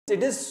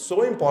It is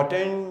so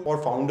important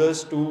for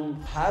founders to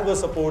have a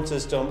support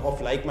system of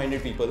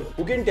like-minded people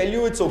who can tell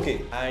you it's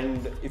okay.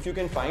 And if you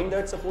can find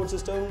that support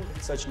system,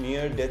 such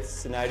near-death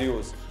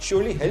scenarios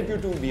surely help you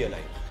to be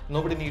alive.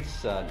 Nobody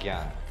needs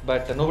Gyan,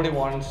 but nobody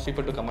wants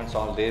people to come and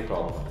solve their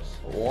problems.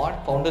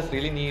 What founders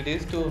really need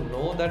is to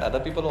know that other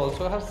people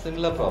also have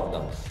similar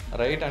problems,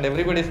 right? And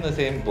everybody is in the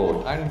same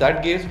boat. And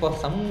that gives, for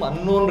some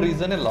unknown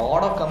reason, a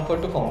lot of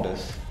comfort to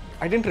founders.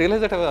 I didn't realize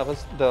that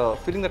the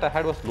feeling that I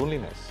had was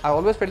loneliness. I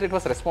always felt it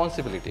was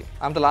responsibility.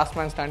 I'm the last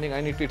man standing,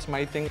 it's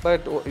my thing.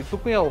 But it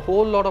took me a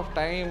whole lot of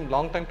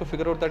long time to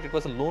figure out that it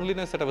was a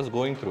loneliness that I was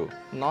going through,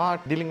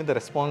 not dealing with the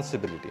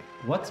responsibility.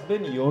 What's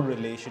been your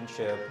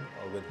relationship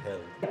with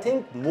health? I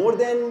think more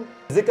than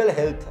physical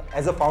health,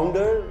 as a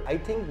founder, I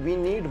think we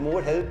need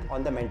more help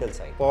on the mental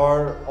side.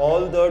 For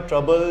all the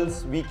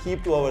troubles we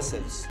keep to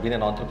ourselves. Being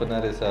an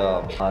entrepreneur is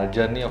a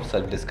journey of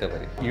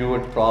self-discovery. You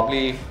would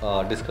probably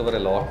discover a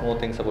lot more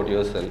things about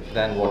yourself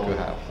than what you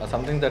have.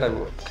 Something that I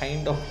would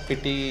kind of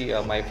pity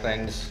my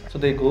friends. So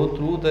they go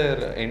through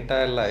their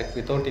entire life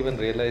without even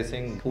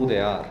realizing who they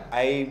are.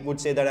 I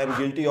would say that I'm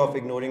guilty of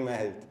ignoring my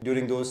health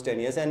during those 10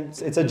 years, and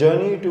it's a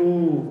journey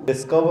to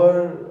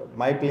discover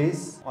my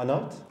place on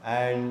earth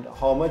and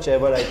how much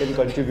ever I can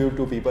contribute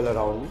to people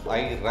around me.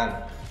 I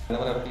run.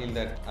 Whenever I feel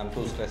that I'm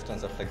too stressed and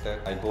stuff like that,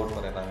 I go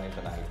for a run in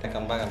the night. I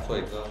come back, I'm so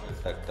exhausted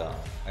that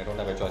I don't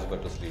have a choice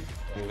but to sleep.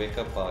 You wake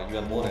up, you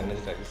are more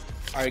energized.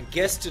 Our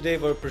guests today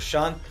were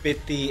Prashant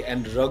Pitti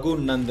and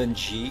Raghunandan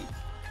G.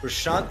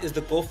 Prashant is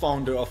the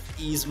co-founder of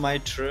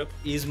EaseMyTrip.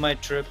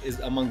 EaseMyTrip is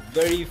among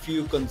very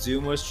few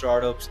consumer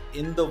startups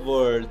in the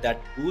world that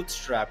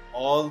bootstrapped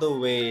all the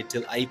way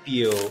till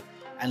IPO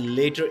and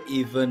later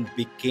even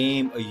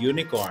became a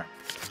unicorn.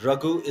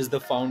 Raghu is the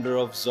founder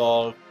of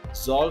Zolve.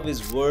 Zolve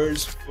is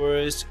world's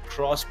first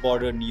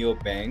cross-border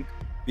neobank.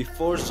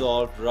 Before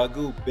Zolve,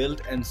 Raghu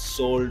built and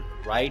sold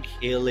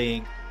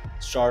ride-hailing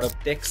startup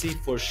Taxi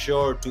for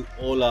Sure to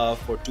Ola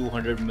for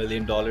 $200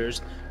 million.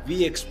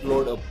 We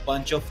explored a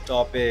bunch of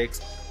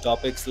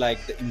topics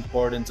like the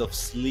importance of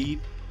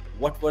sleep,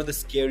 what were the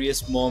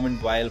scariest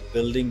moments while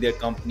building their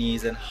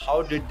companies, and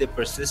how did they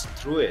persist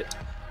through it,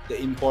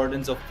 the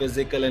importance of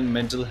physical and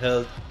mental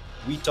health.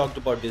 We talked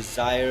about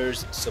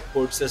desires,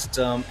 support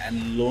system,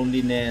 and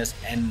loneliness,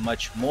 and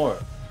much more.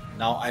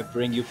 Now I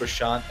bring you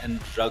Prashant and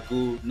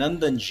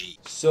Raghunandan G.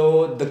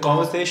 So the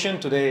conversation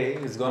today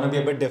is going to be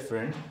a bit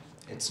different.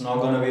 It's not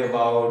going to be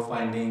about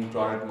finding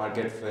product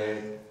market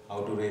fit,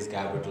 how to raise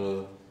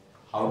capital,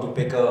 how to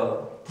pick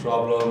a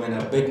problem in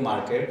a big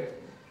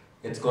market.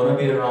 It's going to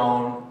be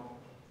around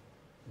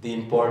the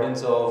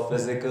importance of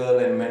physical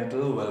and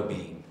mental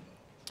well-being.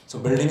 So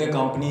building a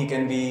company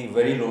can be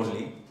very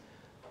lonely.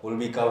 We'll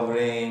be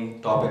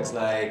covering topics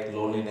like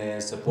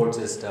loneliness, support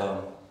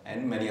system,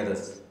 and many other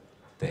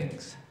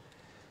things.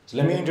 So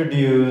let me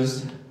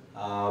introduce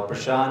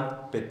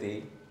Prashant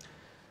Pitti.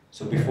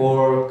 So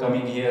before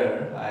coming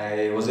here,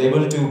 I was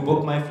able to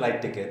book my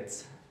flight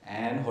tickets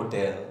and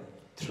hotel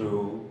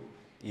through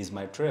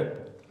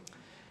EaseMyTrip.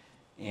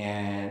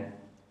 And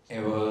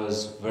it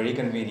was very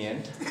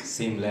convenient,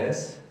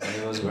 seamless, and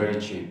it was very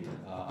cheap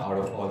out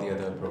of all the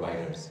other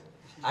providers.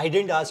 I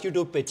didn't ask you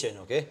to pitch in,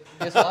 okay?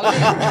 He's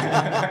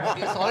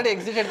already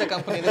exited the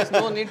company. There's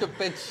no need to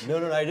pitch.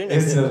 No, I didn't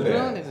It's exit. still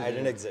there. I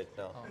didn't exit,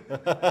 no.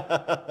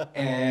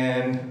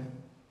 And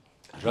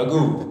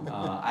Raghu,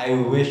 I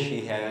wish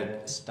he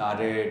had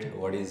started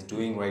what he's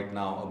doing right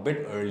now a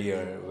bit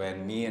earlier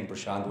when me and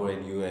Prashant were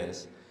in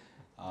US.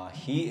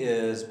 He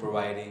is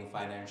providing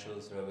financial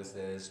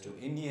services to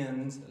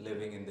Indians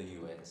living in the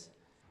US.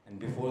 And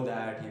before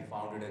that, he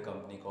founded a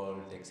company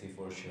called Taxi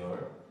for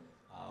Sure,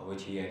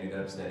 which he ended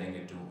up selling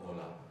it to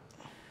Ola.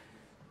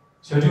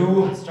 So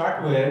to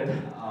start with,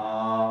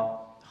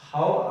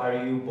 how are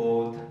you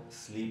both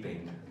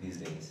sleeping these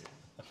days?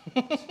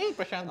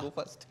 Prashant, go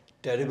first.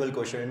 Terrible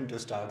question to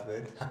start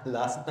with.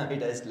 Last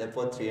night I slept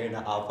for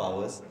 3.5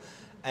 hours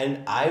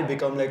and I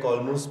become like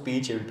almost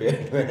speech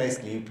impaired when I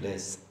sleep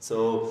less.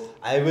 So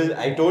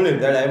I told him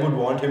that I would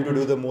want him to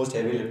do the most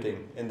heavy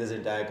lifting in this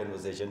entire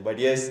conversation. But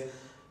yes,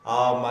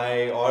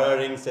 my Aura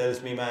ring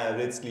tells me my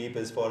average sleep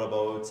is for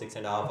about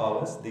 6.5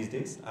 hours these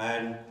days.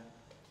 And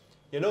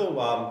you know,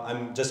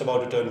 I'm just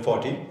about to turn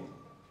 40.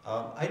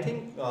 I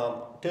think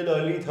till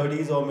early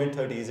 30s or mid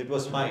 30s, it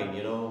was fine.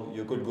 You know,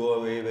 you could go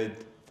away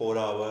with 4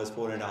 hours,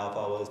 4.5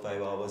 hours,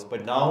 5 hours.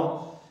 But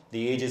now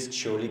the age is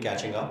surely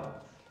catching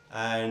up.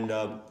 And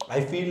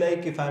I feel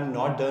like if I'm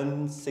not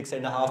done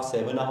 6.5,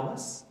 7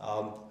 hours,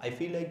 I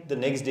feel like the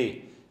next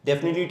day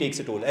definitely takes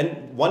a toll.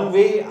 And one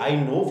way I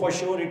know for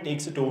sure it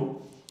takes a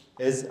toll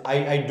is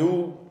I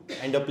do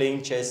end up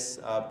playing chess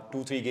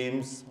 2-3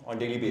 games on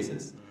daily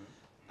basis.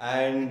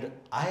 And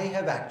I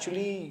have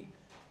actually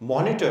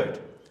monitored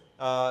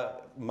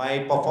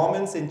my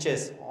performance in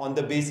chess on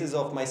the basis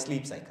of my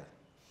sleep cycle.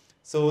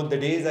 So the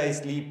days I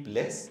sleep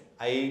less,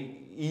 I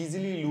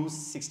easily lose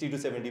 60 to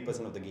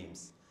 70% of the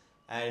games.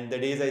 And the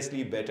days I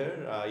sleep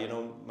better, you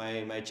know,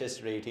 my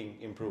chess rating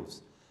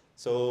improves.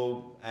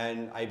 So,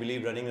 and I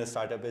believe running a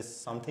startup is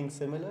something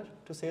similar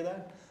to say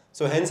that.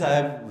 So hence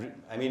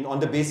I mean, on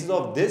the basis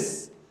of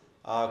this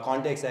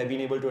context, I've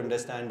been able to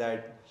understand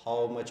that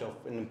how much of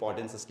an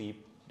importance the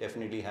sleep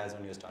definitely has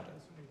on your startup.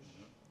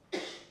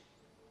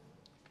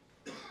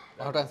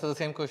 I have to answer the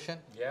same question?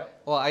 Yeah.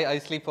 Oh, I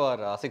sleep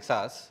for 6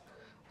 hours.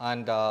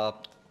 And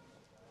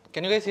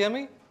can you guys hear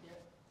me? Yeah.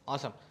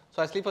 Awesome.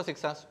 So I sleep for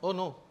 6 hours. Oh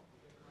no.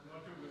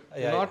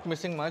 Yeah, Not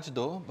missing much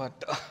though,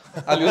 but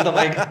I'll use the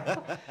mic.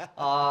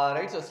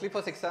 Right, so sleep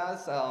for 6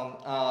 hours.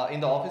 In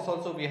the office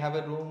also we have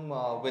a room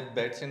with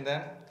beds in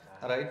them.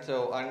 Right,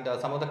 so and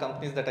some of the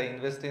companies that I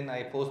invest in,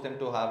 I force them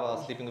to have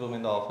a sleeping room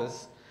in the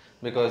office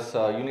because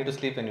you need to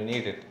sleep when you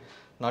need it,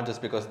 not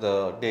just because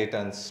the day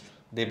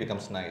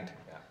becomes night.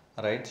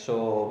 Right,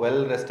 so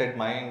well rested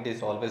mind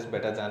is always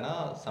better than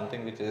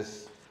something which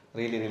is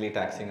really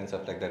taxing and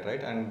stuff like that,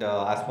 right? And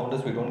as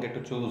founders we don't get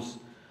to choose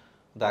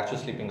the actual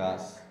sleeping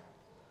hours,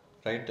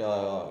 right?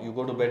 You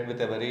go to bed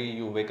with a worry,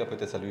 you wake up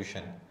with a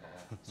solution.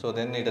 So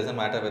then it doesn't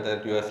matter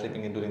whether you are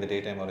sleeping in during the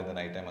daytime or in the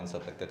night time and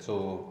stuff like that.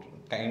 So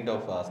kind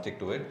of stick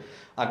to it.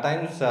 At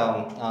times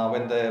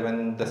when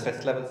the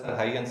stress levels are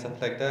high and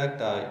stuff like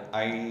that,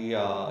 I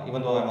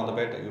even though I'm on the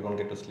bed, you don't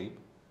get to sleep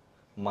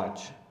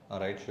much.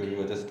 Alright, so you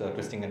are just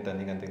twisting and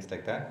turning and things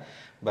like that.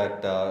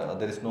 But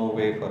there is no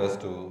way for us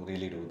to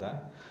really do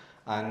that.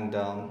 And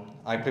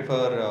I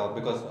prefer,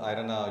 because I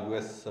run a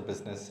US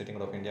business sitting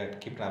out of India, I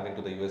keep traveling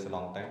to the US a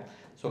long time.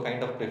 So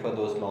kind of prefer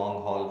those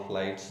long haul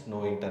flights,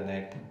 no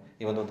internet,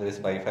 even though there is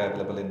Wi-Fi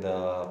available in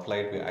the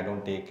flight, I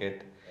don't take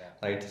it.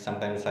 Right,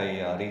 sometimes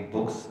I read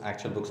books,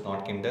 actual books,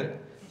 not Kindle,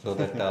 so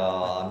that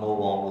no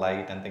warm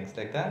light and things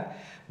like that.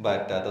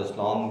 But those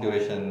long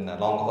duration,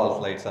 long haul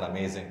flights are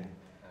amazing.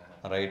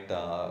 Right,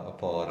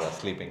 for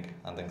sleeping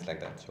and things like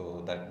that.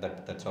 So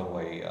that's how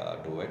I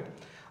do it.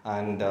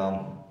 And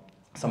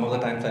some of the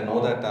times I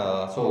know that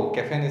so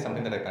caffeine is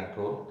something that I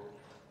control,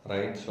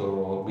 right?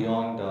 So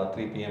beyond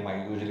 3 p.m.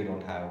 I usually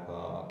don't have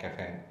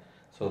caffeine.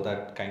 So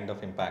that kind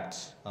of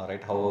impacts,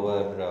 right?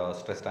 However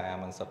stressed I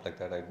am and stuff like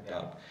that, I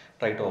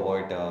try to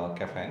avoid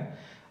caffeine.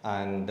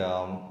 And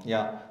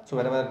yeah, so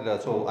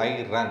whenever so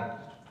I run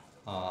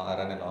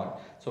a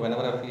lot. So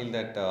whenever I feel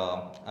that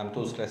I'm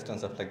too stressed and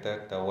stuff like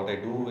that, what I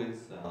do is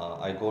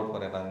I go out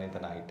for a run in the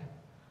night.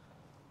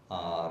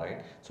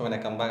 Right. So when I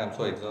come back, I'm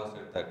so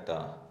exhausted that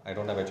I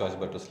don't have a choice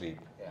but to sleep.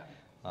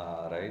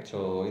 Right.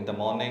 So in the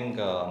morning,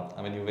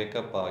 when you wake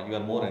up, you are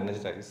more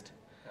energized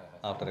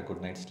after a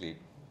good night's sleep.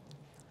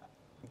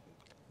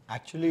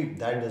 Actually,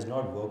 that does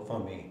not work for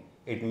me.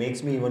 It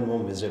makes me even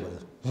more miserable.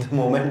 The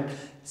moment,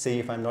 say,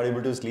 if I'm not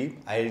able to sleep,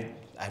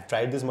 I've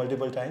tried this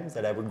multiple times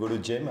that I would go to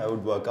gym, I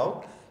would work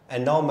out,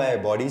 and now my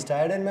body is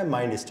tired and my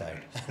mind is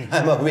tired.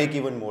 I'm awake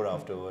even more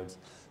afterwards.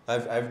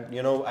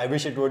 I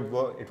wish it would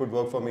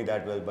work for me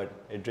that well, but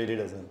it really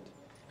doesn't.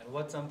 And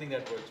what's something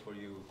that works for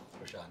you,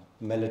 Prashant?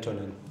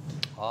 Melatonin.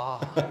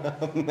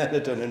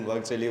 Melatonin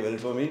works really well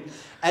for me.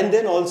 And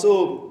then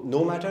also,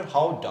 no matter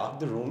how dark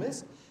the room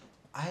is,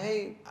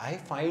 I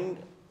find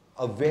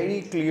a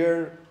very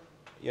clear,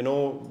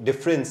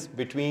 difference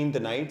between the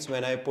nights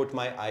when I put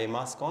my eye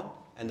mask on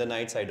and the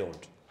nights I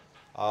don't.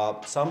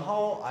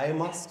 Somehow eye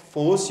mask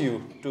force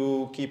you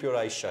to keep your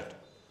eyes shut,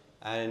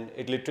 and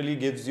it literally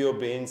gives your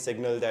brain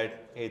signal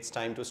that hey, it's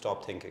time to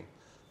stop thinking.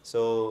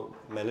 So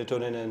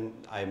melatonin and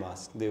eye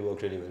mask, they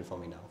work really well for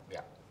me now.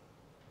 Yeah.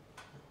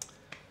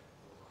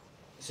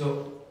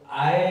 So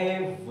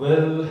I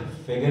will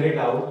figure it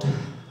out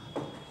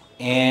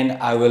and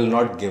I will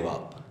not give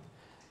up.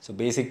 So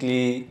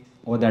basically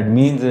what that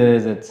means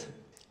is it's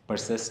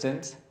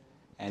persistence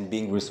and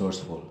being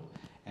resourceful.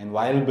 And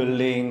while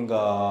building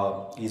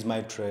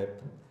EaseMyTrip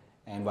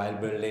and while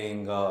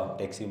building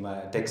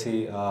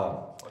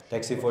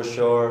Taxi for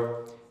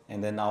Sure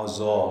and then now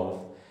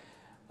Zolve,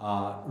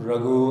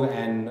 Raghu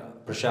and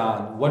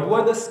Prashant, what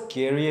were the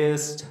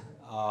scariest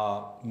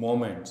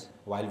moments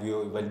while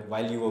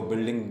you were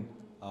building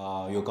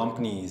your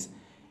companies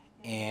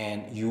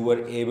and you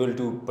were able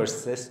to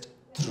persist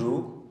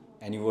through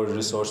and you were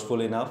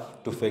resourceful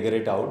enough to figure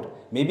it out?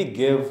 Maybe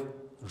give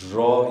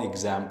raw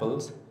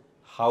examples.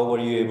 How were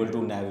you able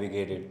to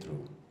navigate it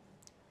through?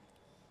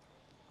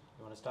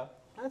 You want to start?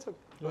 That's okay.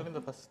 Look in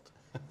the first.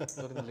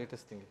 Look in the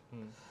latest thing.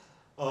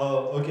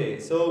 Okay,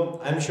 so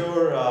I'm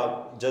sure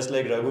just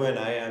like Raghu and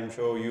I'm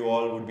sure you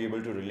all would be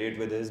able to relate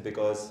with this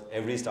because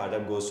every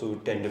startup goes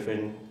through 10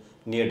 different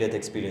near-death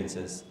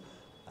experiences.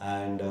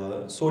 And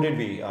so did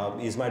we.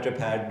 EaseMyTrip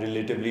had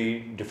relatively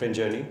different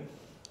journey.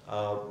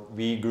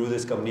 We grew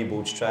this company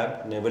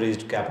bootstrapped, never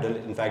raised capital.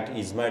 In fact,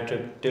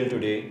 EaseMyTrip till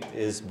today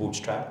is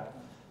bootstrapped.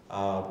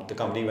 The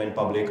company went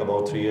public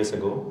about 3 years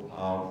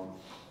ago.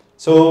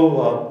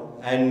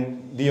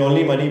 And the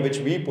only money which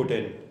we put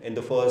in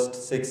the first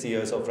 6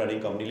 years of running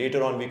company,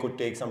 later on we could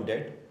take some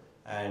debt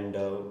and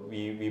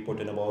we put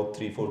in about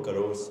 3-4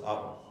 crores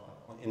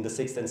in the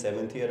 6th and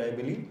 7th year, I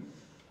believe.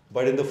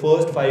 But in the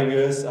first 5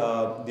 years,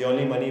 the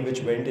only money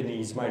which went in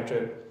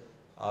EaseMyTrip,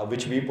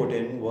 which we put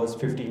in was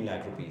 15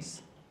 lakh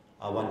rupees,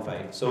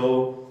 1-5.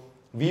 So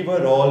we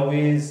were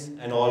always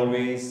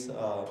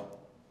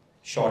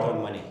short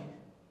on money.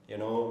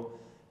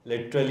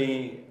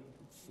 Literally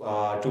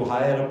to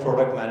hire a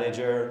product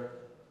manager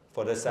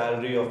for a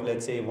salary of,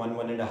 let's say,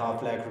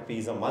 1.5 lakh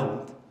rupees a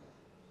month,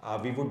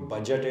 we would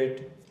budget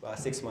it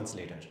 6 months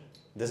later.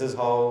 This is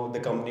how the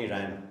company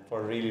ran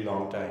for a really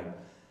long time.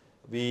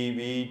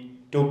 We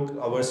took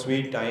our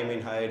sweet time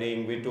in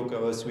hiring, we took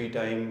our sweet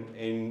time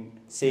in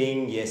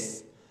saying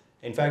yes.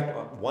 In fact,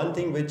 one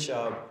thing which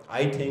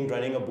I think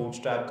running a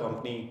bootstrap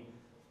company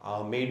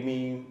made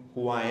me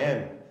who I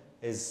am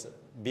is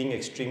being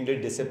extremely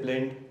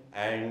disciplined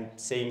and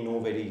saying no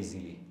very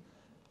easily.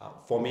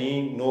 For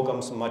me, no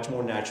comes much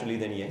more naturally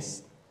than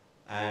yes.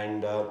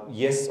 And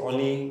yes,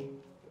 only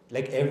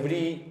like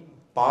every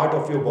part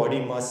of your body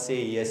must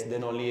say yes,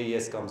 then only a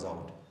yes comes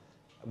out,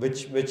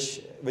 which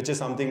is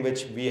something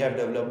which we have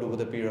developed over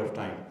the period of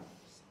time.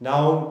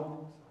 Now,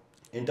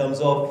 in terms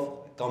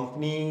of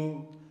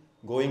company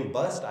going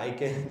bust, I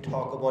can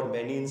talk about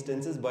many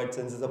instances, but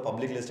since it's a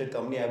public listed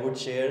company, I would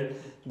share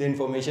the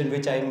information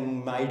which I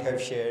might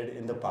have shared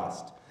in the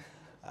past.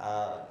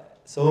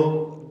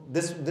 So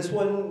this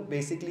one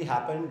basically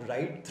happened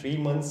right 3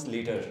 months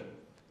later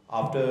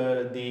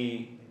after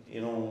the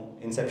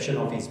inception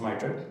of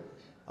EaseMyTrip.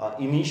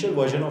 Initial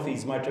version of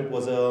EaseMyTrip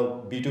was a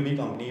B2B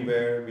company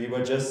where we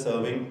were just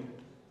serving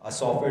a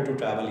software to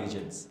travel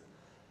agents.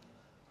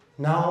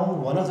 Now,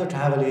 one of the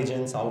travel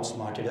agents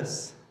outsmarted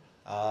us.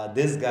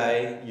 This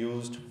guy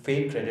used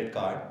fake credit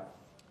card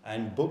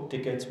and booked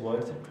tickets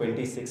worth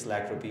 26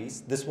 lakh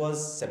rupees. This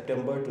was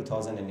September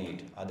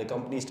 2008. The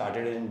company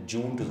started in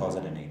June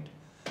 2008.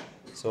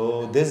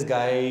 So this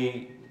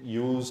guy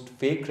used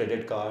fake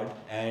credit card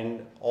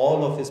and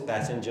all of his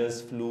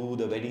passengers flew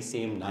the very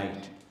same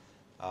night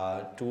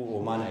to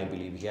Oman, I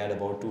believe. He had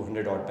about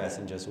 200 odd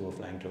passengers who were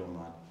flying to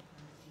Oman.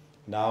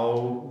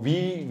 Now,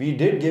 we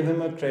did give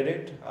him a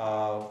credit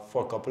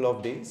for a couple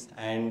of days,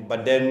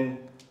 but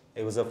then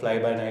it was a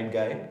fly-by-night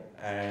guy,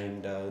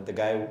 and the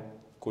guy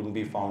couldn't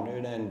be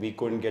founded, and we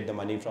couldn't get the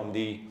money from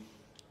the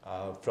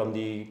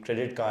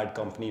credit card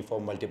company for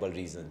multiple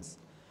reasons.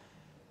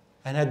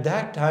 And at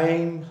that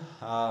time,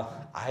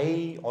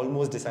 I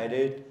almost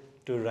decided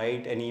to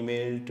write an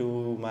email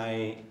to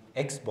my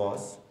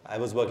ex-boss. I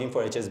was working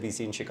for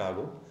HSBC in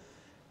Chicago,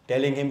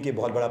 telling him कि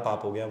बहुत बड़ा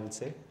पाप हो गया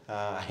मुझसे.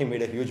 I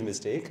made a huge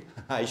mistake.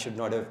 I should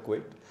not have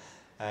quit,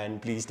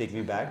 and please take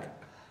me back.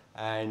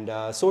 And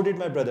so did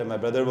my brother. My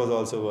brother was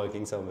also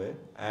working somewhere,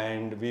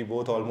 and we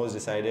both almost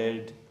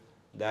decided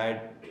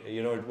that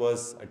it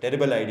was a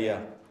terrible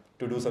idea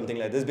to do something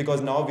like this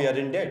because now we are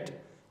in debt,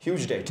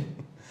 huge debt.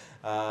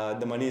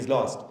 The money is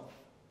lost.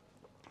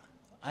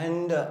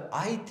 And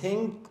I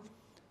think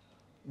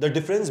the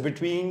difference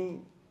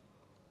between,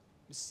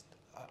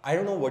 I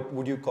don't know what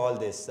would you call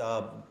this,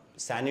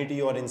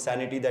 sanity or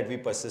insanity that we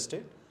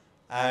persisted,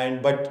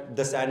 but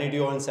the sanity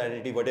or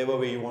insanity, whatever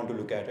way you want to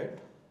look at it,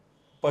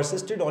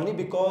 persisted only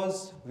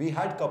because we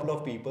had a couple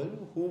of people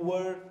who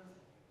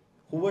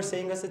were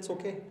saying us, it's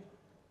okay,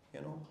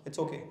 it's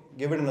okay,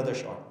 give it another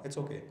shot, it's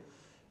okay.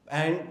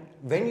 And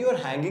when you're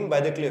hanging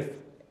by the cliff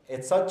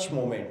at such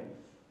moment,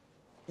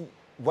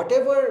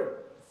 whatever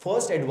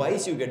first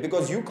advice you get,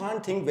 because you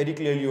can't think very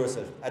clearly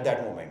yourself at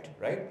that moment,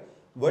 right?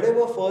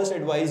 Whatever first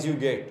advice you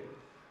get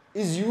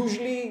is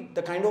usually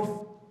the kind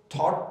of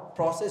thought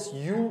process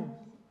you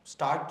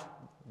start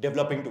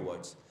developing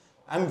towards.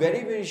 I'm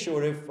very, very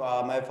sure if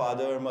my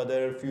father,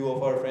 mother, few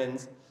of our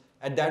friends,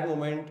 at that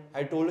moment,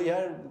 I told her,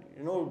 yeah,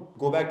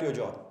 go back to your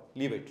job,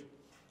 leave it.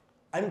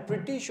 I'm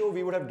pretty sure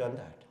we would have done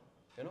that,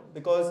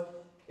 because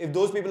if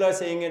those people are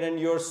saying it and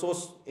you're so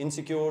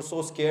insecure,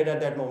 so scared at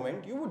that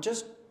moment, you would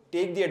just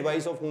take the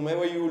advice of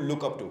whomever you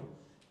look up to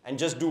and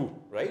just do,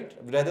 right?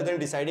 Rather than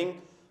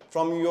deciding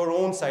from your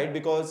own side,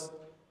 because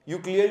you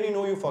clearly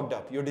know you fucked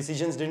up. Your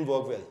decisions didn't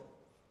work well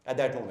at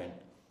that moment.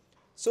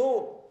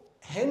 So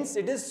hence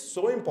it is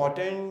so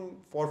important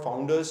for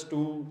founders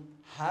to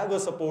have a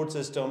support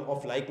system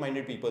of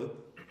like-minded people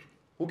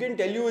who can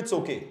tell you it's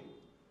okay.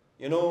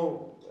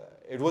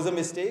 It was a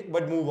mistake,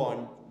 but move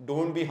on.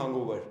 Don't be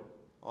hungover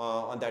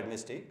on that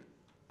mistake.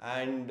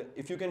 And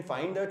if you can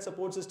find that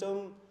support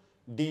system,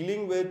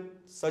 dealing with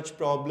such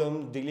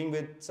problems, dealing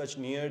with such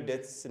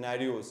near-death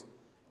scenarios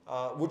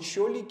would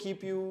surely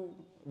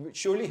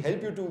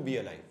help you to be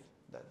alive.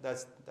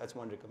 That's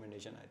one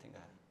recommendation I think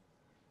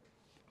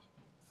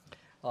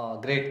I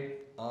have. Great.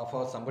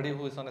 For somebody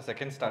who is on a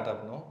second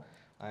startup,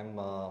 I'm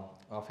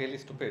fairly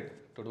stupid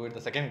to do it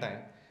the second time,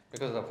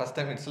 because the first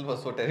time itself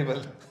was so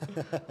terrible.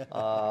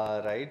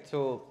 Right?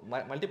 So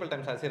multiple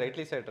times, as you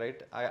rightly said,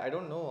 right? I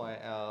don't know.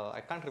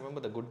 I can't remember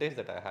the good days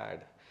that I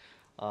had.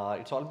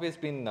 It's always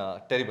been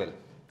terrible.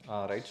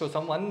 Right? So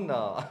someone.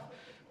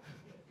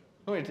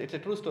 No, it's a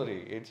true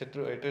story. It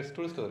is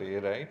true story,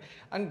 right?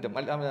 And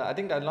I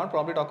think I'll not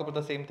probably talk about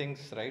the same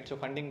things, right? So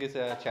funding is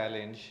a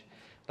challenge,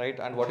 right?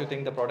 And what you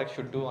think the product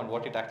should do and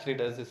what it actually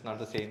does is not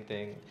the same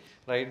thing,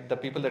 right? The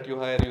people that you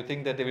hire, you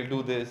think that they will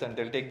do this and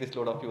they'll take this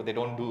load off you. They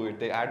don't do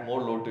it. They add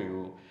more load to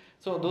you.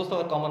 So those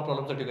are common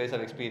problems that you guys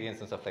have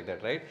experienced and stuff like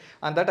that, right?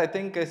 And that I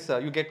think is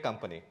you get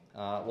company.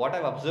 What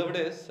I've observed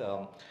is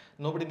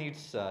nobody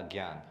needs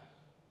Gyan.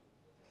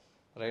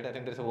 right? I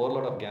think there's a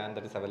overload of GAN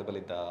that is available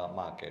in the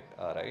market,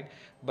 right?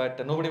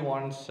 But nobody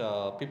wants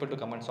people to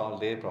come and solve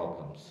their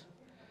problems.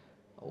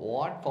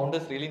 What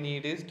founders really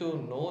need is to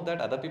know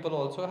that other people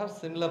also have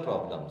similar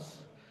problems,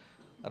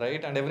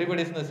 right? And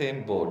everybody is in the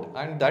same boat,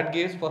 and that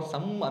gives, for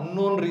some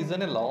unknown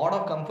reason, a lot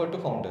of comfort to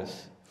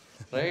founders,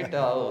 right?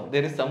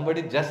 There is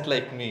somebody just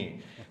like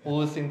me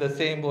who's in the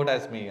same boat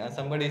as me, and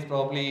somebody is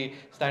probably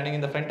standing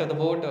in the front of the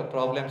boat, or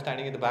probably I'm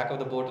standing in the back of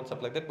the boat and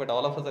stuff like that, but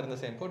all of us are in the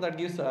same boat. That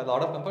gives a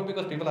lot of comfort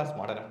because people are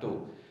smart enough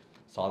to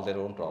solve their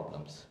own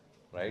problems,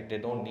 right? They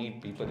don't need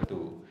people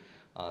to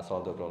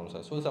solve their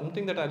problems. So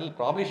something that I will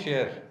probably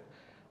share,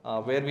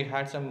 where we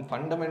had some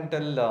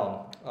fundamental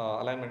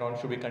alignment on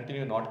should we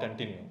continue, not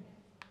continue,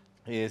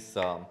 is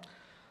so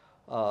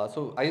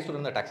I used to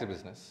run the taxi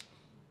business,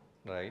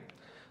 right?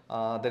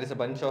 There is a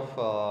bunch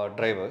of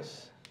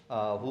drivers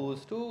who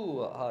used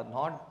to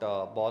not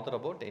bother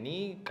about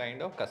any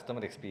kind of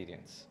customer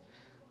experience.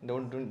 They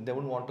wouldn't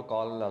want to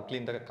call,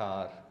 clean the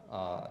car,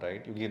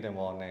 right? You give them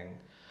warning,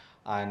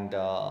 and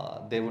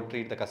they would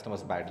treat the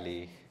customers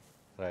badly,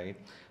 right?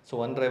 So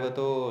one driver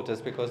though,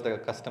 just because the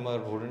customer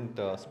wouldn't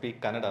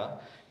speak Kannada,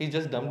 he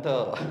just dumped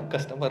the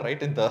customer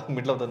right in the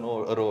middle of the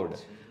road,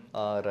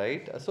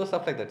 right? So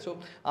stuff like that. So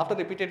after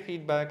repeated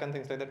feedback and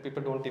things like that,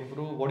 people don't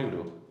improve. What do you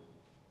do?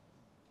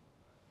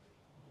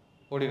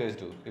 What do you guys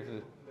do?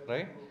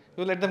 Right?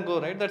 You let them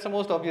go, right? That's the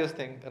most obvious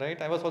thing, right?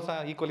 I was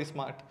also equally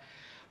smart,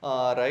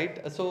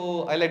 right?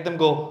 So I let them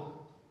go,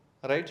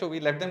 right? So we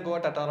let them go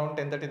at around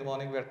 10:30 in the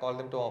morning. We had called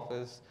them to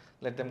office,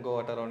 let them go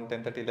at around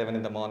 10:30, 11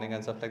 in the morning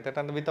and stuff like that.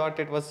 And we thought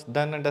it was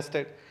done and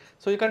dusted.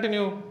 So you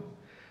continue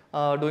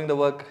doing the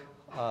work,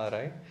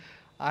 right?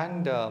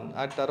 And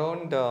at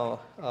around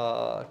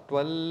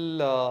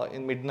 12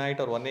 in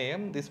midnight or 1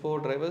 a.m., these four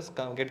drivers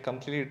get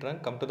completely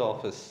drunk, come to the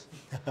office.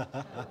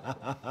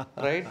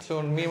 Right?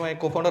 So me and my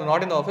co-founder are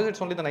not in the office,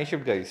 it's only the night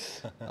shift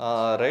guys,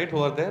 right,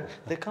 who are there.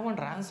 They come and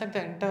ransack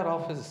the entire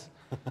office.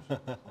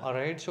 All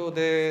right, so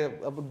they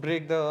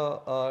break the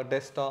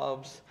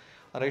desktops.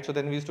 All right, so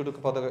then we used to do,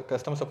 for the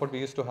customer support, we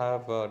used to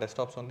have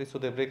desktops only. So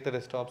they break the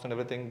desktops and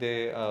everything.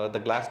 They the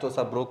glass doors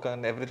are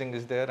broken, everything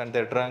is there, and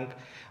they're drunk.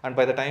 And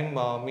by the time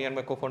me and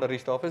my co-founder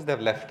reached the office, they've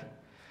left.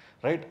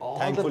 Right?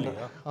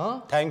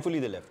 Thankfully,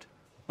 they left.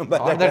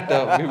 Not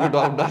that we would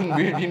have done,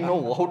 we didn't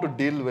know how to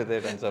deal with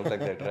it and stuff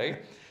like that,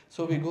 right?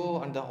 So we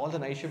go, and all the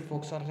night shift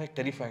folks are like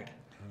terrified.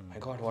 My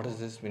God, what is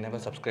this? We never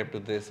subscribed to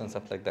this and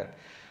stuff like that.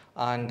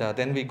 And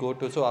then we go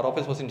to, so our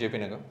office was in JP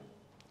Nagar.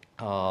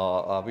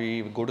 We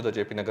go to the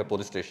JP Nagar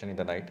police station in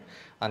the night,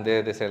 and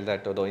there they said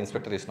that the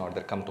inspector is not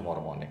there, come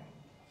tomorrow morning.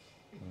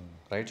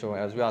 Right? So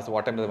as we asked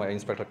what time the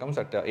inspector comes,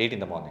 at 8 in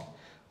the morning.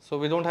 So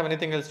we don't have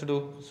anything else to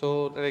do.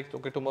 So like,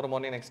 okay, tomorrow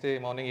morning, next day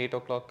morning, 8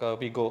 o'clock,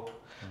 we go,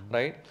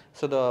 right?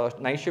 So the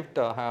night shift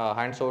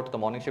hands out the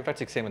morning shift at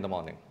 6 a.m. in the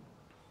morning,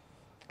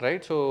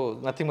 right? So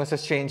nothing much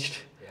has changed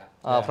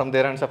from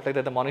there and stuff like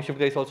that. The morning shift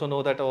guys also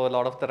know that a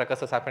lot of the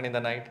ruckus has happened in the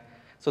night.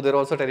 So they're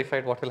also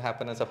terrified what will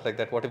happen and stuff like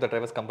that. What if the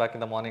drivers come back in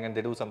the morning and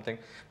they do something?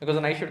 Because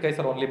the night shift guys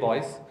are only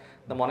boys.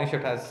 The morning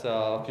shift has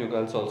a few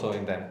girls also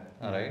in them,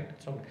 right?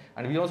 So,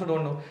 and we also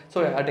don't know.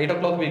 So at 8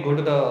 o'clock we go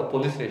to the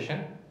police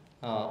station.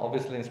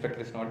 Obviously the inspector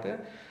is not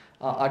there.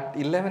 At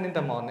 11 in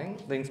the morning,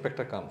 the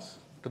inspector comes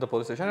to the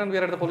police station, and we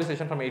are at the police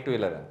station from 8 to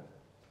 11.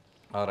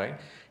 All right.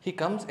 He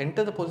comes,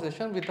 enter the police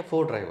station with the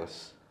 4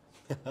 drivers.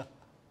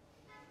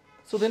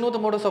 So they know the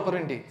modus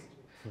operandi.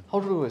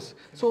 How to do this?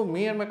 So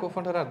me and my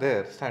co-founder are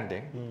there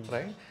standing,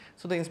 right?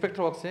 So the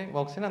inspector walks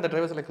in, and the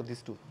drivers are like, oh,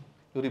 these two.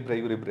 Yuri bre.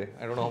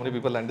 I don't know how many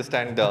people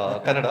understand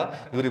Kannada.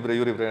 Yuri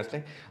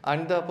bre.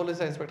 And the police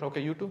inspector,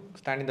 okay, you two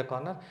stand in the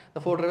corner. The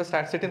 4 drivers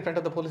sit in front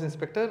of the police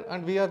inspector,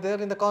 and we are there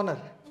in the corner.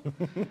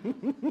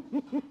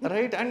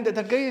 Right? And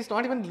that guy is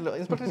not even,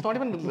 inspector is not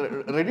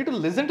even ready to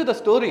listen to the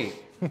story.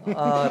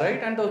 Right?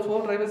 And those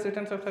 4 drivers sit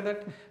and stuff like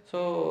that.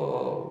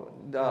 So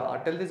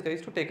tell these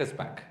guys to take us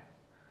back.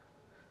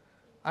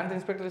 And the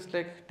inspector is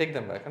like, take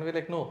them back. And we're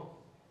like, no,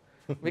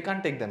 we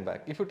can't take them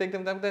back. If you take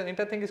them back, the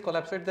entire thing is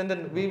collapsed.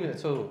 Then we will.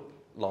 So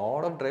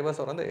lot of drivers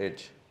are on the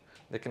edge.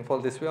 They can fall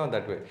this way or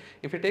that way.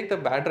 If you take the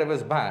bad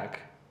drivers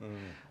back,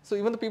 so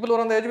even the people who are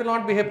on the edge will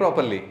not behave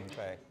properly.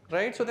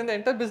 Right? So then the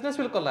entire business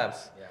will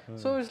collapse.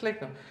 So it's like,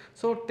 no.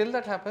 So till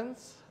that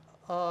happens,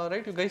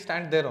 right, you guys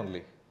stand there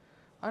only.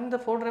 And the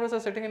 4 drivers are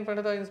sitting in front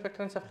of the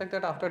inspector and stuff like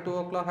that. After 2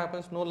 o'clock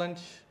happens, no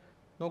lunch,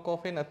 no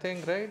coffee,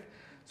 nothing, right?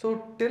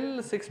 So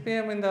till 6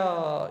 p.m. in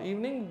the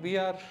evening, we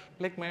are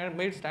like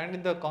made stand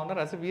in the corner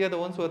as if we are the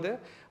ones who are there.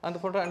 And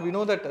we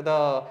know that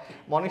the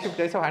morning shift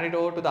guys have handed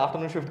over to the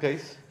afternoon shift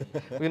guys.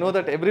 We know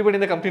that everybody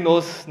in the company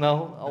knows now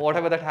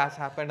whatever that has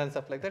happened and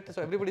stuff like that.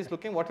 So everybody is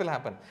looking what will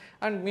happen.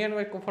 And me and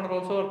my co-founder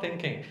also are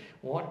thinking,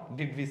 what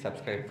did we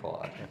subscribe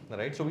for?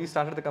 Right? So we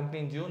started the company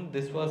in June.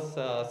 This was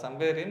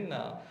somewhere in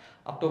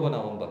October,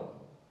 November.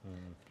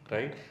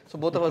 Right? So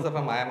both of us are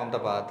from IIM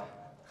Ahmedabad.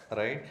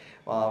 Right?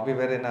 We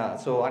were in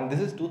and this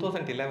is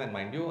 2011,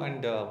 mind you,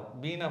 and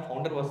being a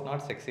founder was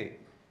not sexy.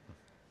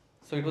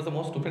 So it was the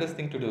most stupidest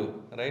thing to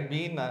do, right?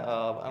 Being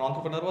an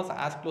entrepreneur was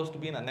as close to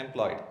being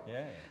unemployed.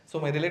 Yeah. So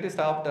my relatives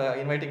stopped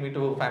inviting me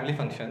to family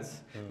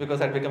functions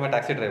because I'd become a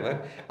taxi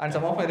driver. And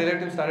some of my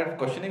relatives started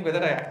questioning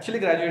whether I actually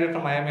graduated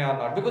from IMA or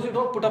not, because you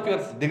don't put up your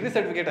degree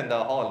certificate in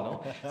the hall,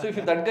 no? So if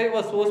that guy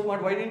was so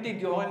smart, why didn't he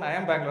join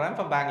IIM Bangalore? I'm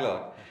from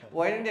Bangalore.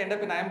 Why didn't he end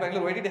up in IIM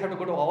Bangalore? Why did he have to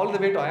go to all the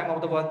way to IIM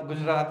Ahmedabad,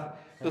 Gujarat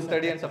to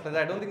study and stuff like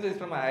that? I don't think so. He's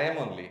from IIM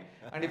only.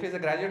 And if he's a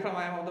graduate from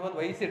IIM Ahmedabad,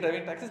 why is he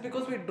driving taxis?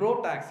 Because we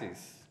drove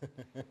taxis.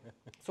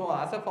 So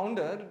as a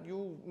founder,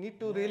 you need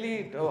to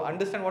really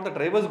understand what the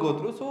drivers go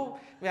through. So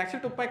we actually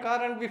took my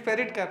car and we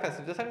ferried car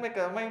passengers, and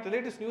my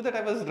relatives knew that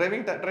I was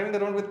driving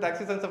around with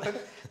taxis and stuff like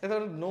that. They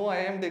thought no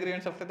IIM degree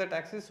and stuff like that,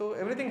 taxis. So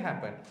everything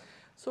happened.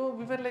 So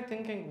we were like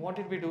thinking, what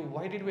did we do?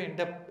 Why did we end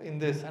up in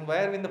this? And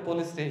why are we in the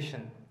police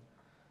station?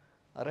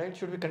 Alright,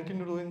 should we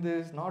continue doing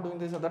this, not doing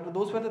this?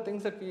 Those were the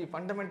things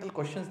fundamental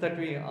questions that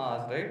we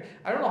asked, right?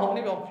 I don't know how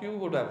many of you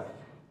would have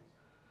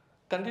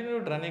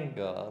continued running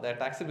their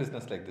taxi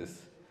business like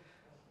this,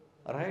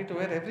 right?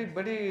 Where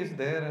everybody is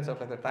there and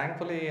stuff like that.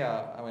 Thankfully,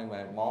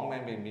 my mom,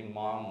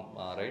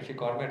 right? She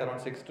called me at around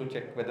 6 to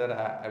check whether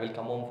I will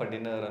come home for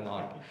dinner or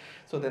not.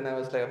 So then I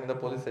was like, I'm in the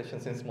police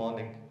station since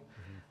morning.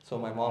 So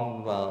my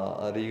mom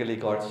legally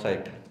got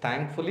psyched.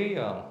 Thankfully,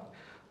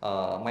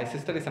 my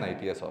sister is an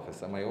IPS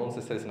officer. My own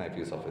sister is an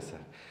IPS officer.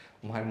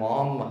 My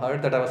mom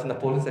heard that I was in the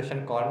police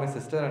station, called my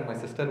sister, and my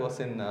sister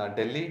was in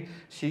Delhi.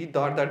 She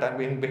thought that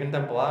I'm behind the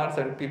bars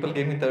and people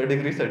gave me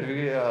third-degree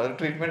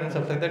treatment and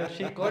stuff like that.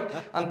 She got,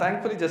 and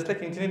thankfully, just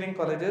like engineering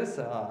colleges,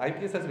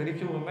 IPS has very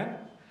few women.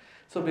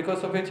 So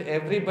because of which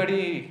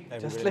everybody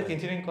just like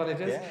engineering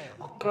colleges,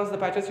 across the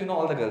patches, you know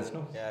all the girls,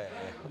 no?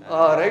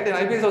 Right, in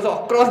IPS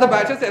also, across the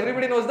batches,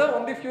 everybody knows the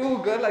only few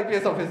girl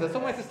IPS officers. So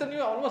my sister knew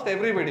almost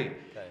everybody.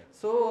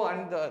 So,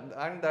 and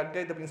that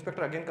guy, the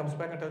inspector again comes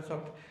back and tells her,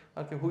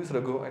 okay, who is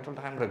Raghu? I told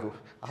her, I'm Raghu.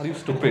 Are you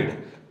stupid?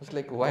 I was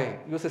like, why?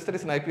 Your sister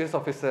is an IPS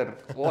officer.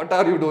 What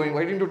are you doing?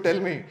 Why didn't you tell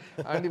me?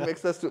 And he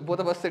makes us, both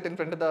of us sit in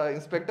front of the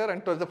inspector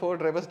and tells the 4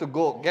 drivers to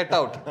go, get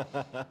out.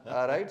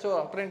 Right, so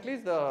apparently,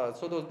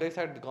 so those guys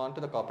had gone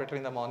to the cooperator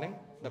in the morning.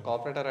 The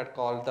cooperator had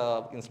called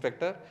the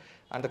inspector,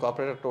 and the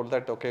cooperator told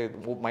that, okay,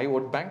 my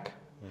vote bank,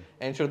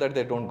 ensure that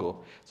they don't go.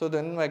 So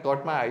then I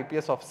got my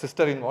IPS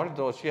sister involved,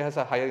 though she has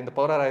a higher, in the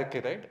power hierarchy,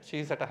 right? She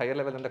is at a higher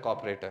level than the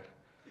cooperator.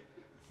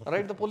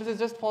 Right, the police is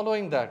just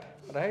following that,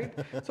 right?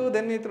 So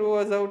then he threw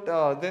us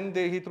out,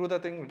 he threw the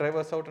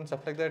drivers out and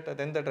stuff like that.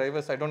 Then the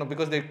drivers, I don't know,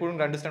 because they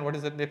couldn't understand what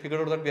is it, they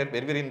figured out that we are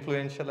very, very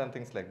influential and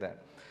things like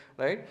that,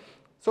 right?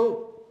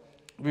 So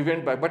we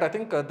went by, but I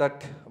think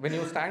that when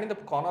you stand in the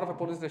corner of a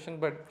police station,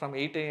 but from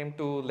 8 a.m.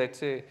 to let's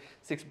say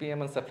 6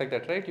 p.m. and stuff like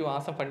that, right? You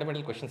ask some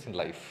fundamental questions in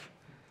life.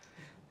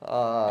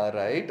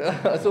 Right.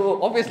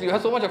 So obviously you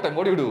have so much of time.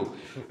 What do you do?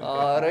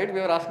 Right. We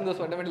were asking those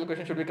fundamental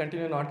questions: should we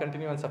continue, not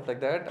continue, and stuff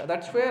like that.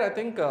 That's where I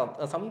think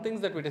some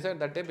things that we decided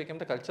that day became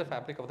the culture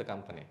fabric of the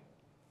company.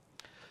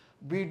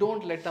 We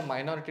don't let the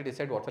minority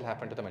decide what will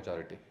happen to the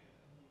majority.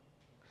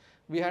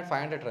 We had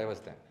 500 drivers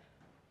then.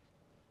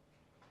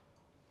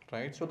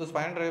 Right. So those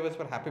 500 drivers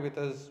were happy with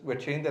us. We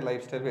had changed their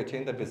lifestyle. We had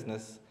changed their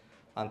business,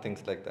 and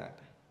things like that.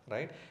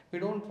 Right. We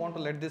don't want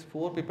to let these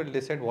 4 people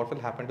decide what will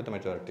happen to the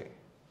majority.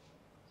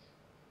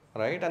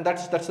 Right, and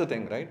that's the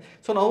thing, right?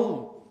 So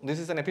now this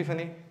is an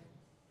epiphany,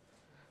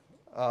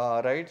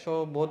 right?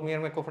 So both me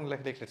and my co-founder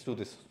like, let's do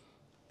this.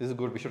 This is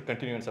good. We should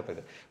continue and stuff like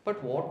that.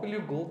 But what will you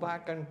go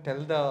back and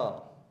tell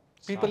the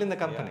people in the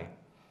company?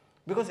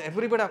 Because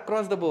everybody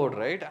across the board,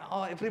 right?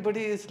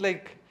 Everybody is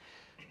like,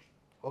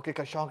 okay,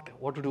 shocked.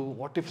 What to do?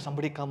 What if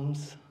somebody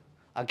comes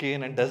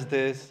again and does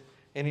this?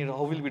 And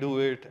how will we do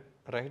it?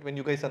 Right? When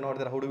you guys are not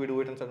there, how do we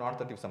do it? And so not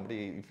that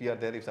if we are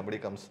there, if somebody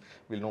comes,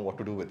 we'll know what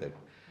to do with it.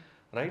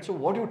 Right? So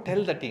what do you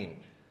tell the team?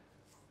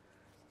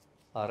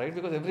 Right?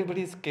 Because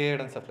everybody is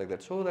scared and stuff like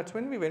that. So that's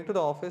when we went to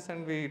the office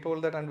and we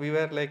told that, and we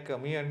were like,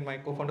 me and my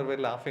co-founder were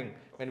laughing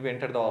when we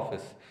entered the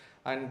office.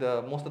 And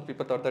most of the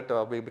people thought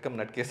that we become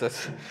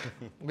nutcases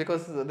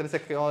because there is a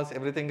chaos,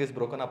 everything is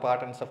broken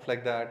apart and stuff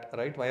like that,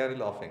 right? Why are you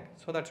laughing?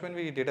 So that's when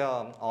we did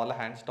a all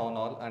hands town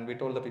hall, and we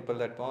told the people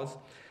that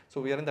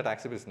so we are in the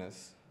taxi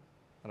business,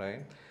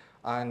 right?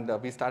 And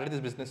we started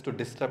this business to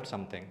disrupt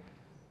something.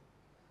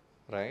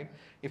 Right?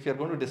 If you are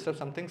going to disrupt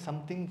something,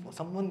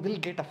 someone will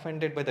get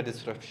offended by the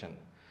disruption.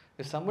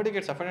 If somebody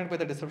gets offended by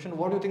the disruption,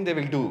 what do you think they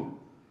will do?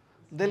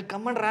 They'll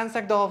come and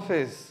ransack the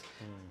office.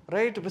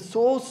 Right? But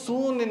so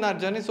soon in our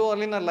journey, so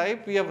early in our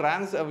life, we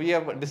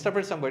have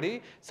disrupted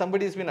somebody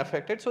has been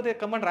affected, so they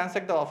come and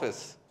ransack the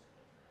office.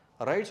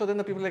 Right? So then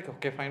the people are like,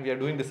 okay, fine, we are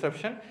doing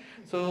disruption.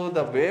 So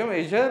the way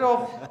measure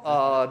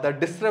of the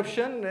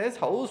disruption is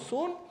how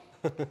soon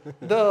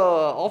the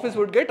office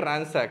would get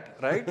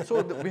ransacked, right?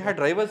 So we had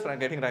drivers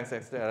getting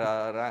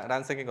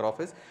ransacking our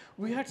office.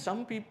 We had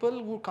some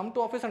people who come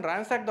to office and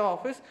ransack the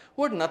office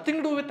who had nothing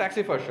to do with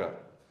taxi for sure.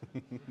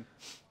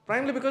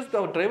 Primarily because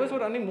the drivers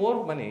were earning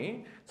more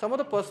money. Some of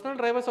the personal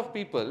drivers of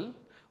people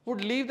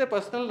would leave their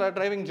personal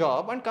driving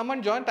job and come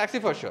and join taxi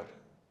for sure,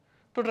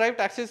 to drive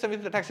taxis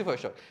with the taxi for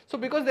sure. So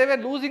because they were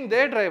losing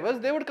their drivers,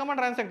 they would come and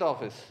ransack the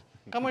office.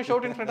 Come and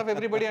shout in front of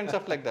everybody and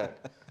stuff like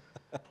that.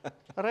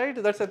 Right,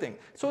 that's the thing.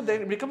 So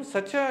then it becomes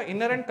such a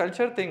inherent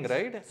culture thing,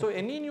 right? So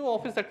any new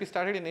office that we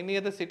started in any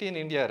other city in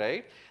India,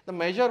 right? The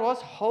measure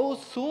was how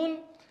soon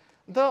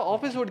the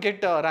office would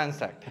get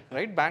ransacked,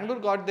 right? Bangalore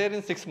got there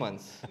in 6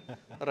 months,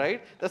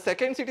 right? The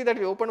second city that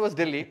we opened was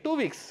Delhi, 2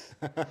 weeks.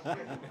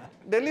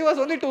 Delhi was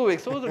only 2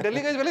 weeks, so the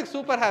Delhi guys were like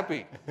super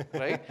happy,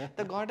 right?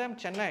 The goddamn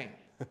Chennai,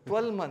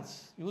 12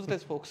 months,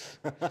 useless folks,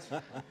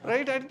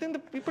 right? I think the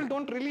people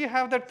don't really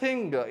have that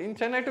thing in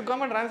Chennai to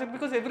come and ransack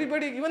because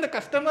everybody, even the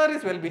customer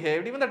is well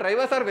behaved, even the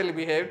drivers are well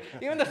behaved,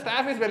 even the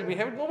staff is well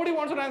behaved. Nobody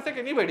wants to ransack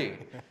anybody,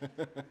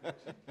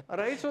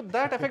 right? So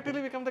that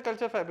effectively becomes the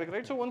culture fabric,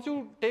 right? So once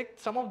you take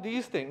some of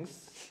these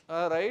things,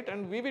 right,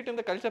 and weave it in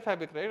the culture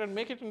fabric, right, and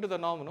make it into the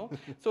norm, no?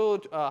 So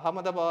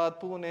Ahmedabad,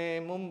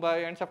 Pune,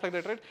 Mumbai, and stuff like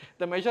that, right?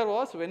 The measure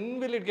was when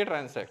will it get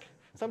ransacked?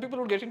 Some people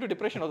would get into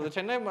depression. Also, the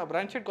Chennai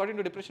branch head got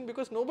into depression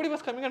because nobody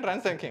was coming and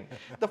ransacking.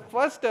 The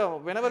first,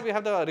 whenever we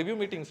have the review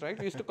meetings, right,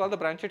 we used to call the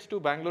branch heads to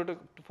Bangalore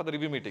for the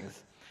review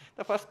meetings.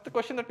 The first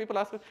question that people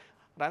ask is,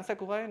 ransack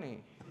hua hai nahi?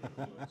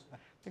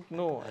 Like,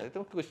 no, I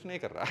don't question nahi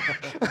kar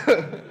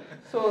raha.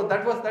 So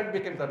that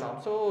became the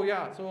norm. So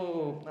yeah,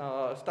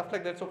 so stuff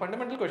like that. So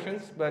fundamental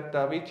questions, but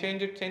we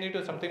change it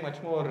to something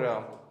much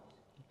more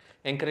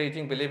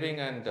encouraging, believing,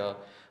 and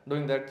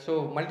doing that.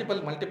 So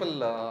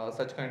multiple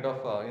such kind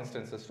of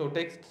instances. So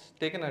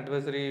take an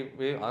advisory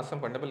way, ask some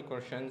fundamental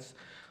questions,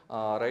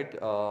 right?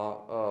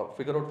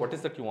 Figure out what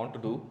is that you want to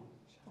do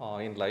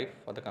in life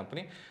for the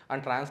company,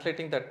 and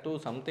translating that to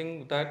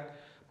something that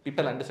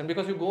people understand.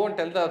 Because you go and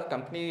tell the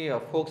company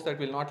folks that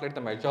will not let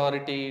the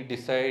majority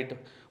decide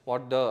will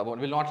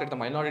not let the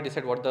minority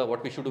decide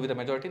what we should do with the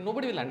majority.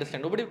 Nobody will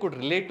understand. Nobody could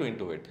relate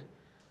into it.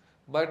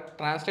 But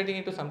translating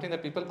into something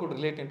that people could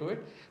relate into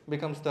it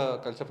becomes the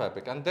culture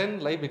fabric, and then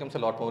life becomes a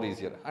lot more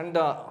easier. And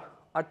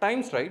at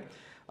times, right?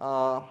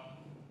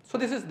 So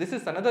this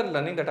is another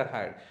learning that I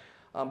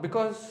had,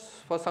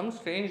 because for some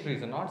strange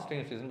reason, not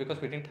strange reason,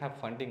 because we didn't have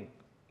funding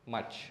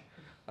much,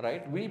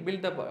 right? We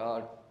built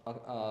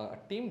a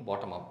team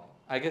bottom up.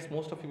 I guess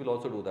most of you will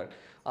also do that.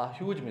 A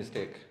huge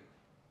mistake.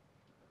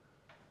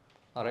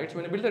 All right. So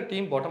when you build a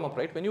team bottom up,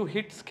 right? When you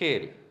hit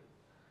scale,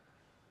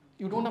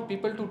 you don't have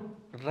people to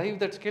drive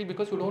that scale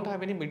because you don't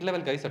have any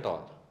mid-level guys at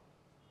all,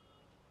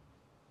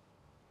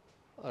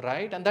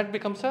 right? And that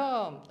becomes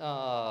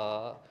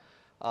a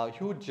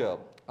huge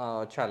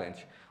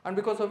challenge. And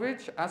because of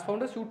which, as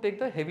founders, you take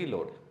the heavy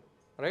load,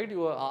 right?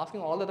 You are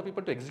asking all the other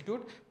people to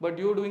execute, but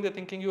you are doing the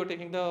thinking, you are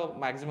taking the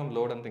maximum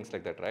load and things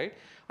like that, right?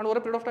 And over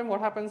a period of time, what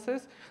happens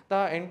is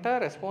the entire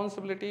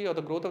responsibility or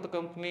the growth of the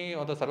company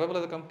or the survival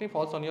of the company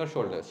falls on your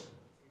shoulders.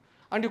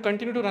 And you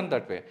continue to run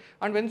that way.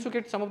 And once you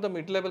get some of the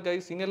mid-level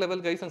guys, senior level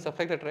guys and stuff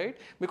like that, right?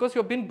 Because you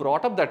have been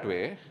brought up that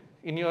way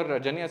in your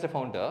journey as a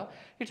founder,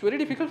 it's very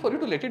difficult for you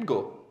to let it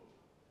go.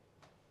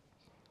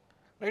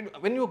 Right?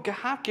 When you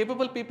have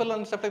capable people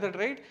and stuff like that,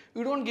 right?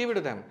 You don't give it to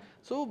them.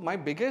 So my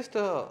biggest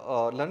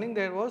learning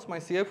there was my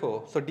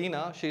CFO. So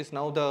Dina, she is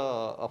now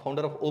the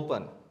founder of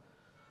Open.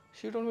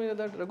 She told me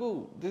that,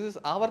 Raghu, this is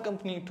our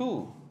company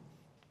too.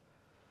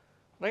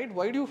 Right?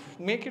 Why do you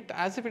make it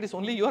as if it is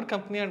only your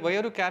company, and why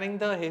are you carrying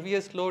the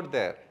heaviest load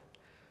there?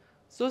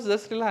 So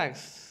just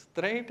relax,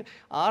 right?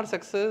 Our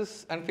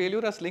success and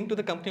failure is linked to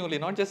the company only,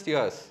 not just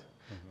yours.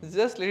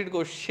 Just let it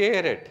go,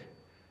 share it.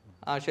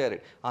 Share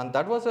it. And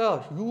that was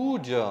a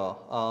huge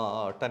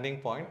turning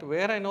point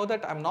where I know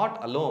that I'm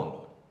not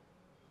alone.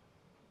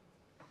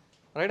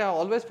 Right? I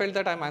always felt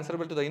that I'm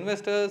answerable to the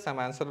investors, I'm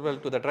answerable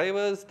to the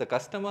drivers, the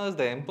customers,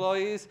 the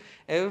employees,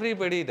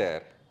 everybody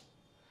there.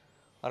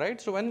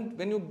 Alright, so when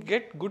you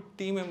get good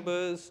team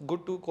members,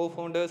 good two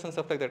co-founders and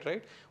stuff like that,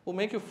 right, who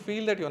make you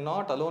feel that you're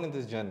not alone in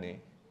this journey,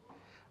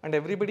 and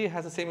everybody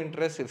has the same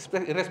interest,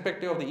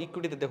 irrespective of the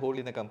equity that they hold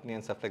in the company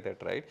and stuff like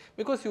that, right?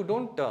 Because you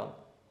don't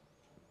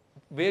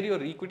wear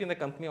your equity in the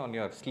company on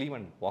your sleeve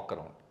and walk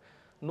around.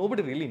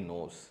 Nobody really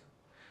knows.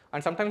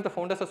 And sometimes the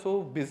founders are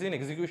so busy in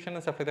execution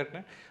and stuff like that,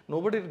 right?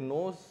 Nobody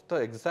knows the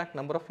exact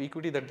number of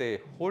equity that they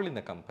hold in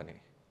the company.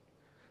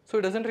 So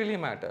it doesn't really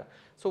matter.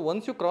 So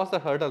once you cross the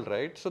hurdle,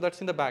 right, so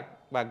that's in the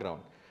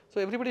background. So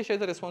everybody shares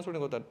the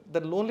responsibility of that. The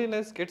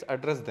loneliness gets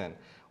addressed then.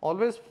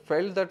 Always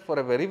felt that for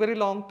a very, very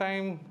long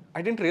time,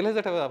 I didn't realize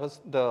that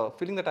the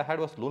feeling that I had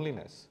was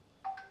loneliness.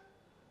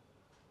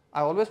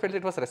 I always felt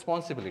it was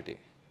responsibility.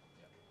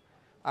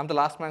 I'm the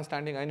last man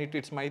standing,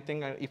 it's my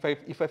thing, and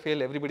if I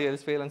fail, everybody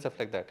else fail and stuff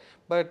like that.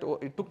 But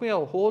it took me a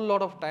whole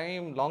lot of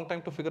time, long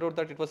time to figure out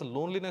that it was a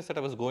loneliness that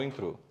I was going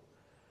through,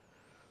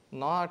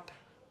 not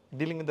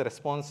dealing with the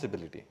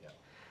responsibility,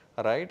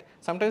 right?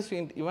 Sometimes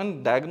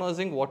even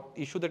diagnosing what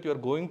issue that you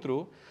are going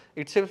through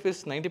itself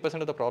is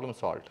 90% of the problem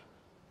solved.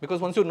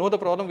 Because once you know the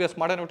problem, we are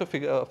smart enough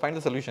to find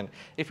the solution.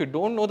 If you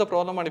don't know the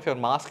problem and if you are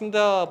masking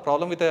the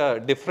problem with a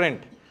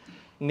different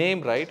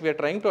name, right, we are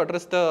trying to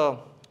address the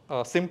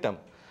symptom,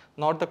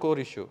 not the core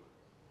issue,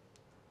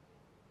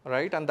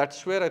 right? And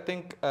that's where I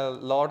think a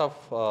lot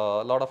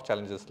of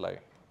challenges lie.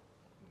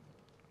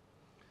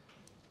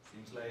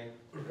 Seems like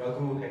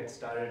Raghu had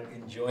started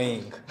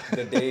enjoying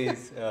the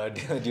days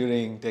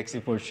during taxi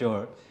for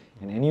sure.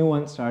 And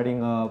anyone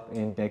starting up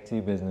in taxi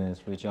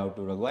business, reach out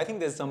to Raghu. I think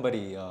there's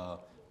somebody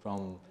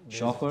from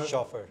Chauffeur.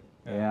 Chauffeur.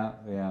 Yeah,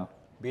 yeah.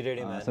 Be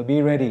ready, man. So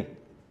be ready.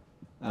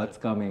 What's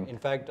coming? In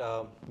fact,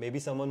 maybe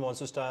someone wants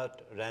to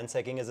start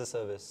ransacking as a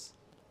service.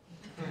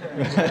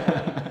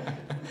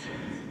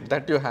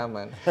 That you have,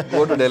 man.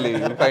 Go to Delhi,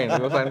 you'll find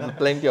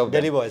plenty of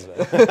them. Delhi boys,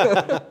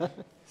 man.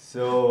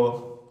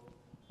 So,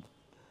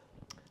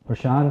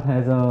 Prashant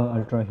has a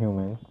ultra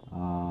human.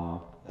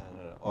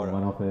 Aura.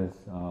 One of his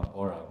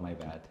aura. My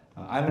bad.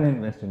 I'm an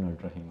investor in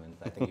ultra humans.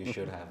 I think you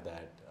should have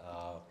that.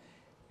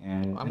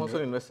 I'm also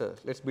an investor.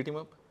 Let's beat him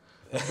up.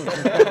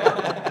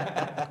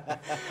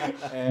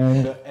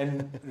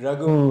 and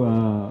Raghu,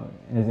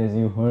 as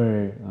you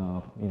heard,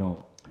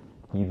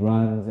 he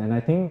runs, and I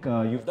think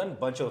you've done a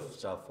bunch of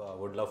stuff.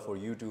 Would love for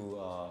you to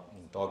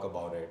talk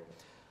about it.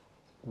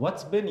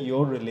 What's been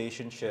your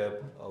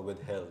relationship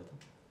with health,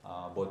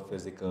 both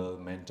physical,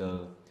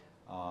 mental?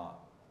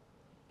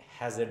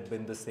 Has it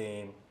been the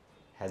same?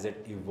 Has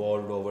it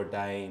evolved over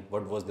time?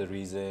 What was the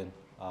reason?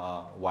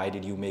 Why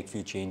did you make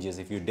few changes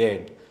if you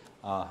did?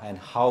 And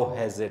how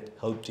has it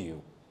helped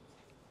you?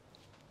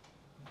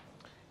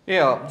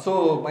 Yeah,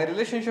 so my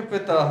relationship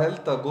with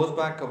health goes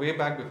back way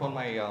back before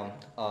my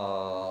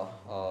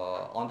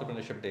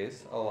entrepreneurship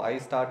days. I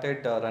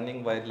started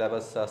running while I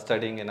was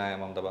studying in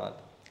IIM Ahmedabad,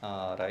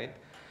 right?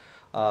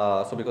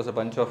 So because a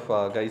bunch of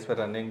guys were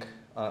running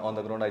on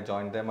the ground, I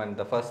joined them, and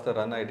the first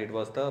run I did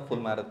was the full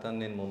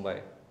marathon in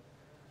Mumbai,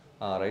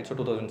 right? So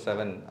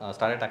 2007,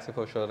 started Taxi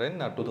for Sure in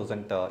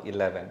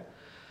 2011.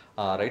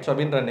 Right, so I've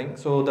been running.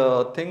 So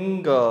the thing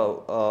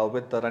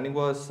with the running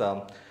was,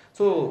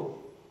 so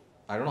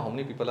I don't know how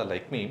many people are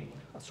like me.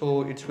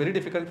 So it's very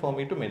difficult for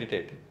me to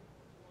meditate.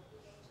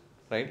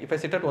 Right, if I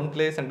sit at one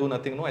place and do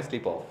nothing, no, I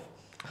sleep off.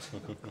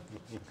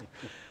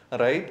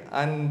 Right,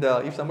 and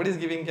if somebody is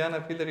giving gyan,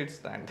 I feel that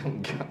it's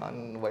random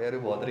gyan. Why are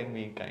you bothering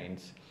me,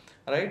 kinds?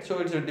 Right, so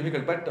it's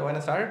difficult. But when I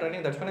started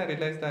running, that's when I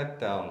realized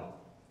that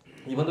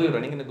even though you're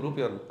running in a group,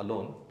 you're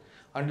alone,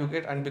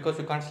 and because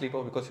you can't sleep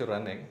off because you're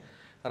running.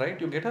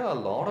 Right, you get a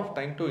lot of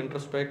time to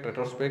introspect,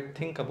 retrospect,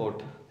 think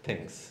about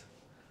things,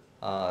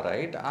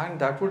 right, and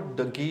that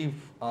would give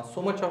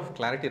so much of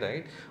clarity,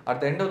 right.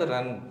 At the end of the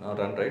run,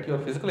 right, you are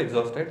physically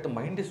exhausted, the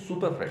mind is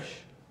super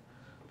fresh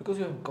because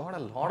you have got a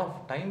lot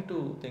of time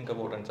to think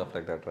about and stuff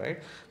like that,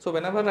 right. So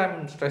whenever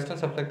I'm stressed and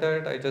stuff like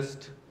that, I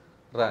just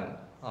run,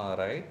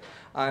 right,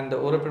 and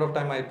over a period of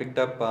time I picked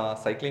up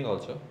cycling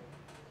also,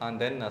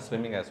 and then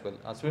swimming as well.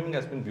 Swimming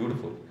has been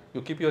beautiful.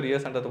 You keep your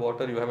ears under the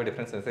water, you have a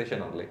different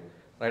sensation only.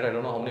 Right, I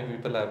don't know how many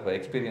people have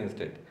experienced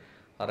it.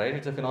 Right,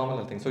 it's a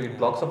phenomenal thing. So it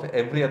blocks off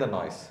every other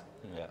noise.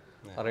 Yeah.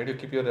 Right, you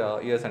keep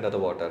your ears under the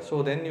water.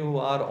 So then you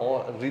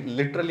are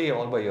literally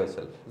all by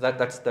yourself.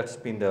 That's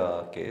been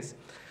the case.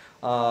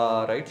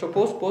 Right. So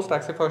post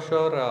Taxi for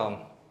Sure,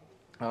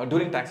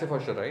 during Taxi for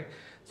Sure, right.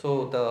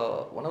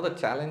 So one of the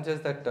challenges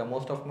that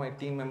most of my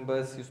team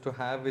members used to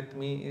have with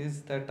me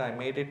is that I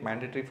made it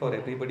mandatory for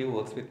everybody who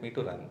works with me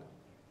to run.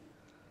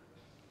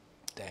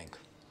 Dang.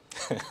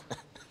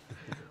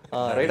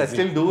 Right, I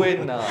still do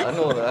in, no,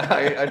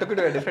 I took it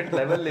to a different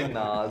level in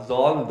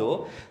Zolve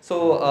though.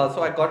 So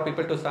I got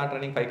people to start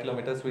running 5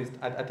 kilometers.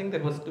 I think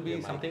there was to be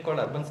something called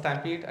Urban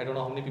Stampede. I don't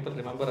know how many people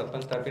remember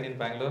Urban Stampede in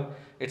Bangalore.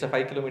 It's a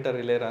 5-kilometer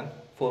relay run,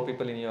 4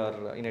 people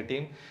in a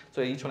team.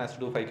 So each one has to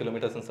do 5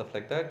 kilometers and stuff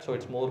like that. So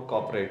it's more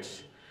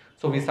corporates.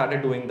 So we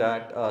started doing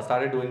that,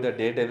 started doing the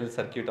Daredevil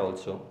circuit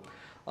also.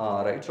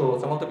 Right, so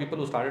some of the people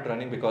who started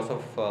running because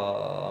of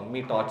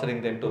me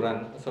torturing them to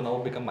run, so now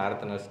become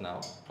marathoners now,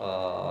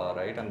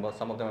 right, and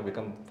some of them have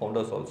become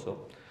founders also.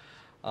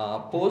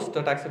 Post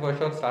Taxi for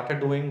Sure, started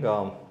doing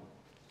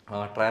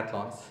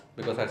triathlons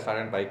because I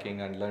started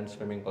biking and learned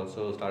swimming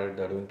also, started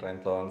doing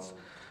triathlons,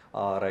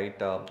 right,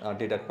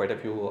 did quite a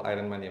few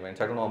Ironman events.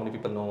 I don't know how many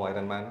people know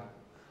Ironman.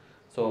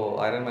 So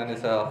Ironman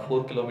is a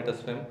 4-kilometer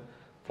swim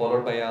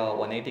followed by a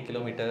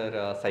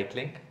 180-kilometer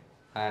cycling,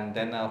 and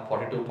then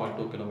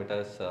 42.2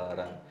 kilometers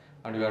run,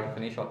 and you have to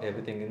finish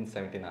everything in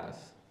 17 hours.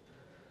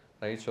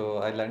 Right, so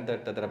I learned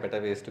that there are better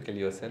ways to kill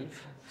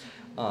yourself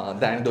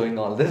than doing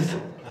all this.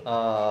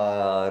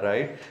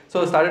 Right,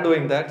 so started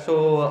doing that.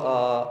 So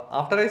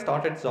after I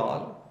started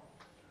Zolve,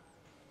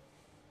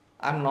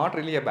 I'm not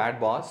really a bad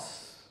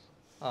boss,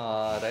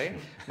 right,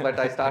 but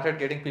I started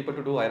getting people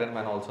to do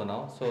Ironman also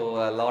now.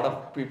 So a lot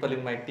of people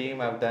in my team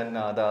have done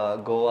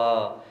the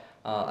Goa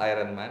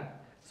Ironman.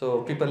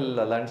 So people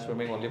learn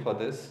swimming only for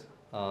this.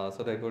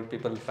 So they're good.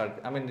 People start.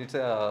 I mean, it's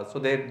so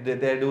they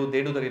do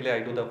the relay. I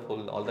do the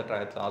full all the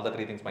trials, all the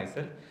 3 things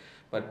myself.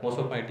 But most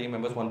of my team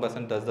members, one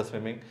person does the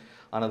swimming,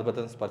 another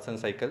person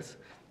cycles,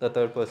 the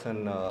third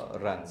person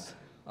runs.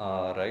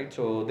 Right.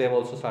 So they've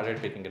also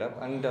started picking it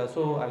up, and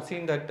so I've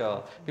seen that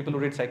people who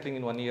did cycling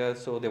in 1 year,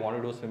 so they want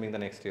to do swimming the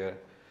next year.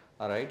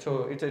 All right.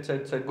 So it's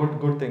a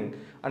good thing,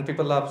 and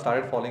people have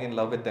started falling in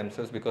love with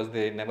themselves because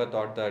they never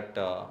thought that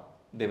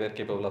they were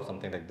capable of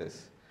something like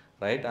this.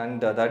 Right, and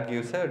that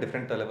gives a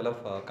different level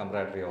of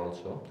camaraderie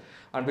also,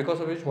 and because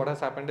of which what has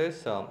happened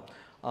is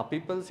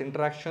people's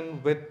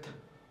interaction with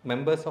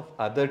members of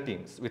other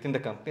teams within the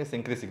company has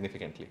increased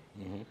significantly.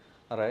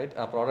 Right,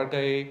 a product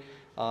guy,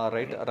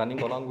 right,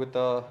 running along with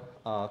a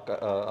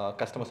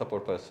customer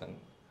support person,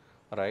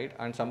 right,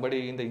 and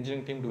somebody in the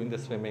engineering team doing the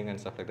swimming and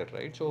stuff like that,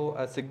 right. So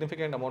a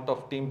significant amount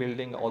of team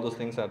building, all those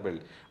things are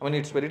built. I mean,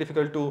 it's very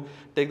difficult to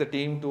take the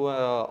team to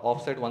a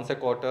offsite once a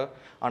quarter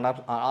and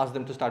ask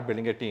them to start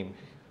building a team,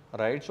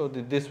 right. So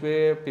this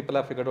way people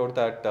have figured out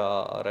that,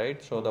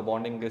 right, so the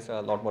bonding is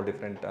a lot more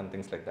different and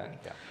things like that.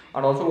 Yeah.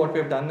 And also what we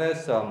have done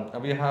is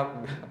we have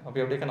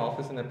taken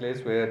office in a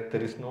place where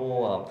there is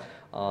no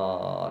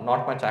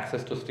not much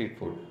access to street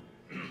food.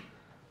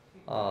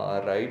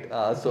 Right.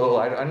 So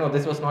I know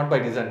this was not by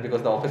design,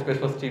 because the office space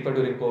was cheaper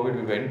during COVID.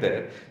 We went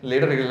there.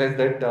 Later realized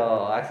that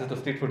access to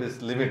street food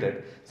is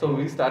limited. So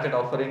we started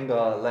offering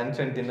lunch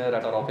and dinner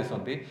at our office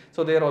only.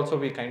 So there also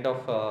we kind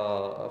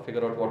of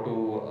figure out what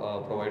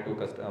to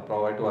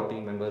provide to our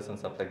team members and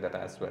stuff like that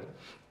as well.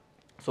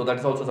 So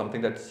that's also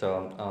something that's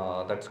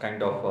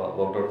kind of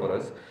worked out for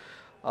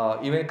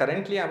us. Even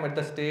currently, I'm at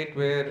the state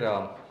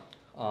where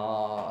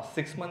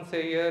 6 months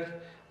a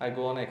year I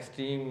go on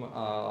extreme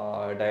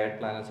diet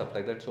plan and stuff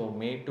like that. So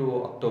May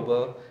to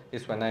October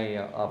is when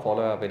I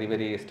follow a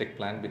very strict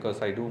plan,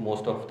 because I do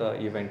most of the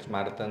events,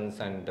 marathons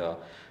and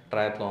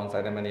triathlons,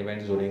 Ironman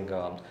events during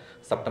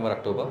September,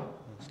 October.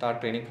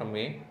 Start training from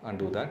May and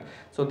do that.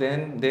 So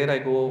then there I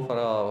go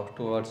for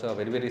towards a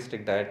very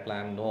strict diet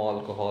plan, no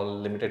alcohol,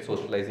 limited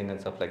socializing and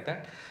stuff like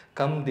that.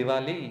 Come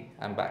Diwali,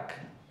 I'm back.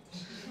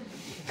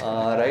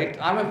 Right,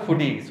 I'm a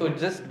foodie, so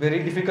it's just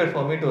very difficult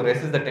for me to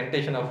resist the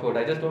temptation of food.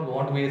 I just don't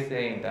want to be a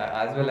saint.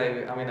 As well,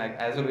 I mean,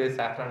 as well as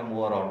saffron and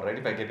move around, right,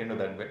 if I get into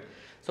that bit.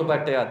 So,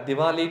 but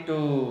Diwali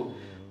to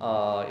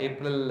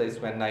April is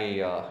when I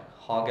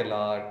hog a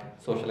lot,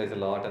 socialize a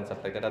lot and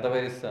stuff like that.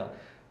 Otherwise,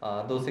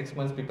 those 6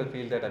 months people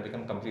feel that I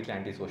become completely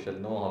antisocial,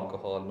 no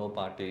alcohol, no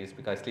parties,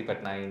 because I sleep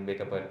at 9,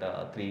 wake up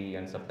at 3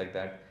 and stuff like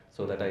that,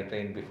 so that I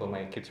train before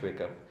my kids wake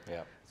up.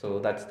 Yeah. So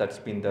that's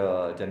been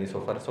the journey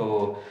so far.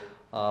 So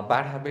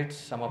bad habits,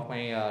 some of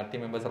my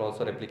team members are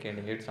also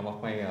replicating it. Some of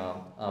my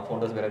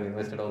founders where I've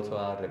invested also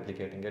are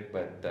replicating it.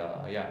 But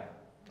yeah,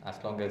 as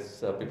long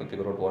as people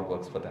figure out what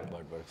works for them.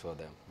 What works for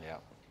them, yeah.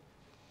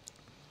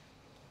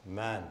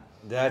 Man,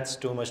 that's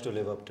too much to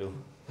live up to.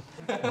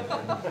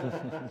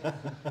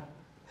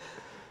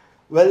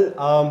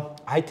 Well,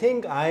 I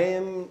think I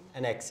am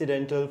an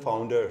accidental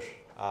founder.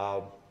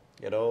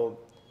 You know,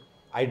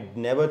 I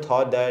never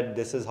thought that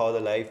this is how the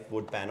life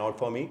would pan out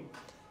for me.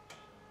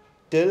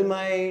 Till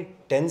my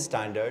 10th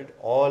standard,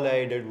 all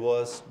I did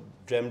was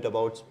dreamt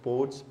about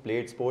sports,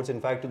 played sports, in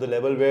fact, to the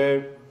level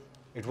where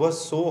it was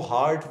so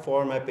hard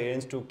for my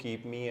parents to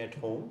keep me at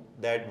home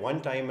that one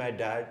time my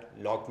dad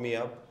locked me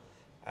up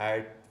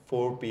at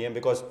 4 p.m.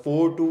 because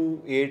 4 to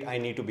 8 I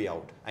need to be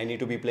out. I need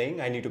to be playing,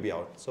 I need to be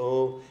out.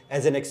 So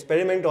as an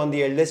experiment on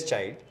the eldest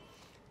child,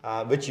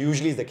 which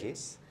usually is the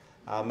case,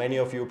 many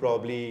of you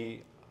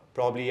probably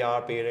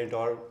are parent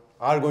or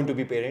are going to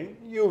be parent,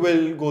 you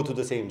will go through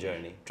the same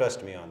journey.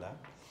 Trust me on that.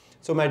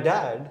 So my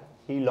dad,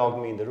 he locked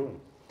me in the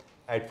room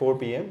at 4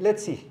 p.m.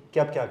 Let's see,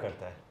 kya karta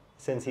hai?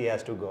 Since he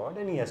has to go out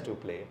and he has to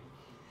play.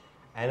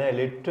 And I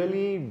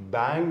literally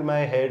banged my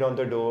head on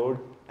the door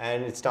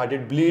and it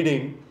started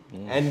bleeding.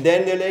 And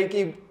then they're like,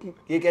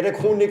 ये कह रहा है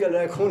खून निकल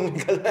रहा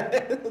है,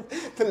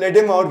 तो let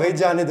him out भाई,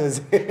 जाने दो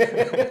इसे.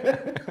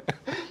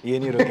 ये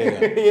नहीं रुकेगा.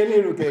 ये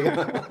नहीं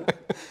रुकेगा.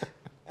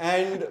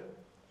 And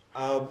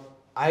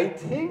I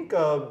think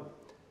I'm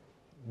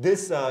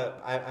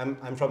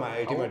from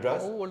IIT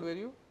Madras. How old were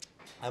you?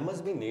 I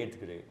must be in 8th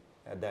grade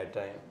at that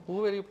time. Who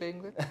were you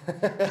playing with?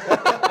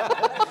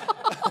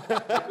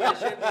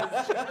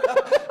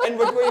 And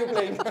what were you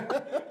playing?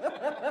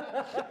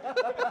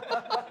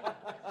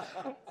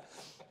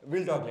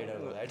 We'll talk later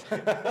about that.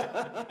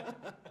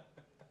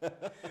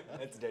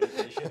 That's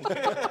dedication.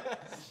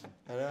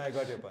 I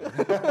got your point.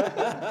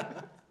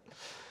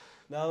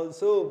 Now,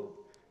 so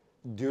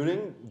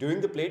during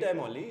the playtime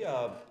only,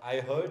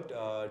 I heard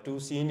 2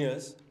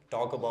 seniors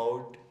talk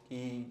about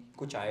कि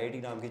कुछ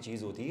IIT नाम की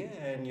चीज़ होती है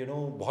and you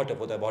know बहुत tough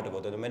होता है.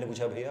 तो मैंने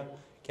पूछा भैया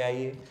क्या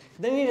ये?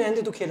 नहीं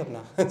रहने तो खेल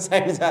अपना.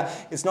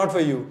 It's not for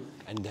you.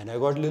 And then I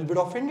got a little bit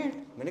offended.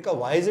 मैंने कहा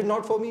why is it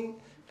not for me?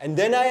 And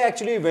then I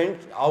actually went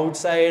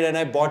outside and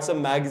I bought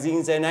some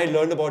magazines and I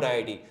learned about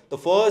IIT. The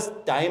first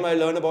time I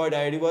learned about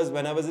IIT was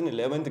when I was in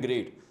 11th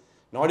grade.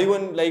 Not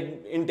even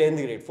like in 10th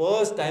grade.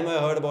 First time I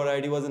heard about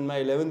IIT was in my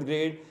 11th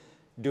grade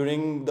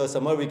during the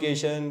summer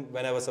vacation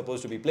when I was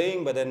supposed to be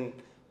playing. But then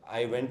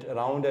I went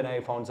around and I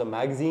found some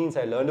magazines.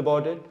 I learned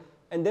about it.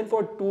 And then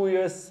for 2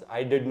 years,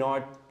 I did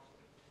not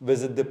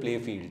visit the play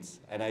fields.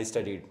 And I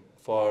studied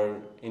for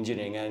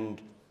engineering.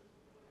 And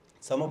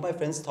some of my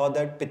friends thought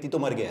that Pitti to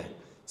mar gaya hai.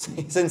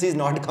 Since he's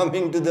not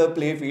coming to the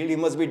play field, he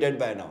must be dead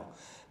by now.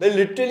 Then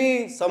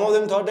literally, some of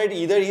them thought that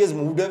either he has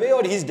moved away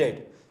or he's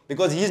dead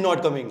because he's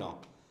not coming now.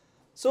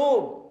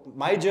 So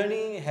my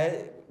journey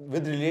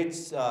with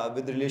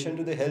relation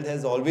to the health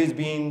has always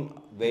been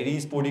very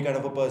sporty kind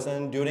of a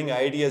person. During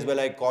IIT as well,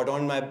 I caught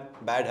on my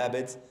bad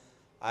habits.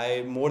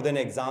 More than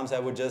exams, I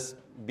would just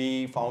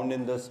be found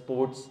in the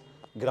sports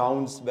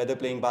grounds, whether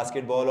playing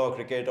basketball or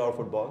cricket or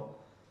football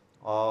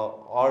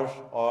or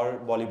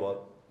volleyball.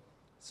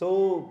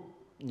 So,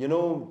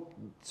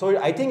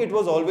 so I think it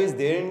was always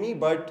there in me,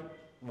 but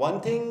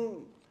one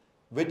thing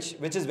which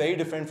is very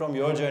different from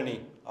your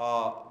journey,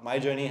 my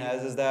journey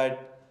has, is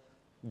that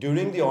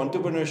during the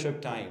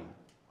entrepreneurship time,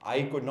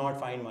 I could not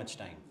find much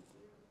time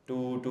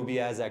to be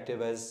as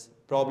active as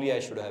probably I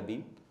should have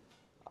been.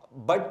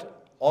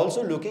 But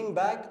also looking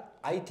back,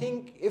 I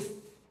think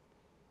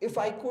if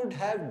I could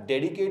have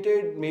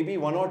dedicated maybe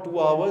 1 or 2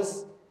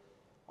 hours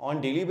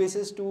on daily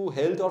basis to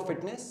health or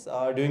fitness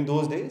during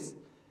those days,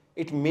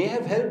 it may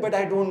have helped, but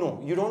I don't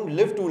know. You don't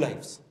live 2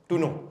 lives to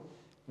know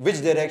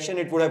which direction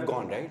it would have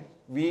gone, right?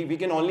 We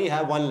can only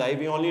have one life.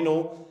 We only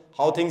know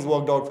how things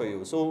worked out for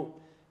you. So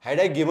had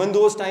I given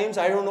those times,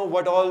 I don't know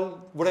what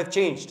all would have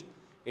changed.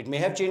 It may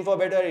have changed for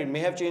better, it may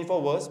have changed for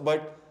worse,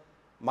 but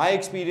my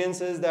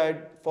experience is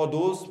that for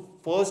those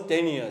first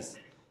 10 years,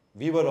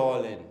 we were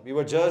all in. We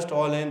were just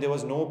all in. There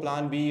was no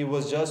plan B. It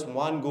was just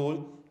one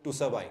goal: to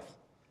survive.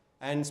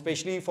 And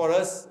especially for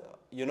us,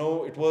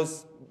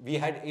 we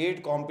had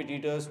 8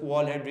 competitors who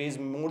all had raised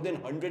more than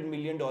 $100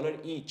 million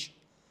each.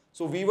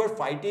 So we were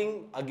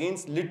fighting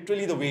against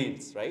literally the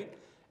whales, right?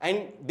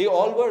 And they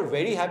all were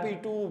very happy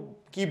to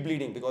keep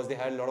bleeding because they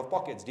had a lot of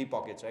pockets, deep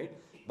pockets, right?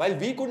 While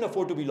we couldn't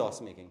afford to be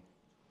loss making.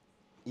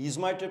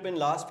 EaseMyTrip in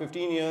last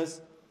 15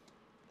 years,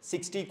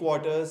 60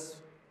 quarters,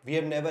 we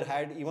have never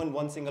had even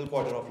one single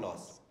quarter of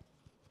loss.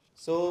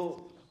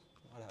 So,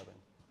 what happened?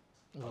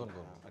 Go.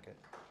 Okay.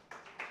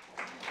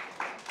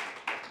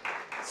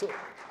 So,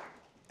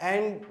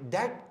 and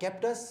that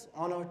kept us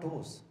on our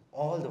toes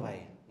all the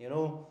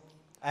while,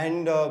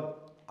 And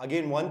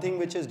again, one thing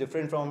which is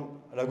different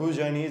from Raghu's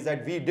journey is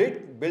that we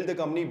did build the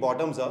company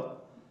bottoms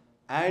up.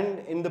 And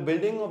in the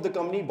building of the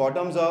company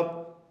bottoms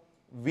up,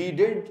 we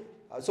did,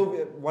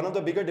 one of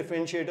the bigger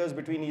differentiators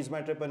between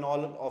EaseMyTrip and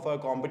all of our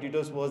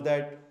competitors was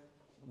that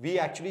we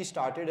actually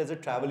started as a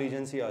travel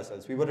agency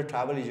ourselves. We were a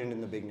travel agent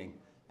in the beginning.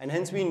 And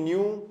hence we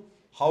knew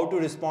how to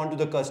respond to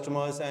the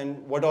customers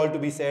and what all to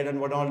be said and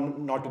what all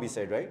not to be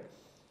said, right?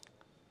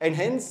 And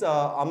hence,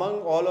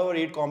 among all our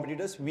 8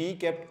 competitors, we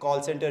kept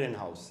call center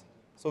in-house.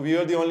 So we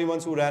were the only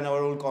ones who ran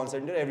our own call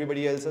center.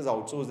 Everybody else has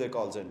outsourced their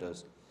call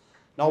centers.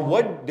 Now,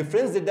 what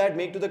difference did that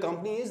make to the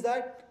company is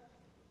that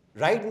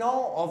right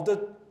now, of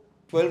the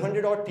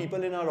 1,200 odd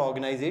people in our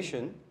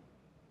organization,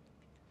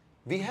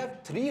 we have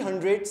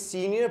 300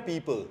 senior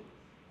people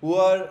who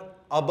are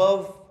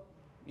above,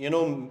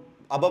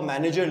 above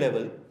manager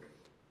level,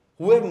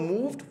 who have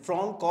moved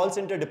from call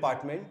center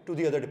department to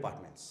the other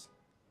departments.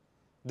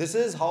 This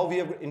is how we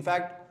have, in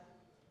fact,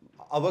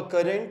 our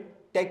current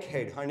tech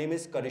head, her name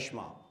is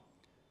Karishma.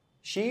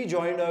 She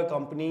joined our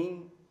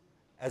company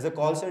as a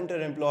call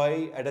center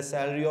employee at a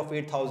salary of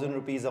 8,000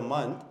 rupees a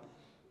month.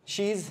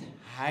 She's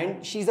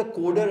a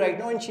coder right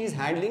now, and she's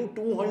handling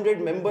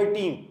 200 member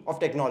team of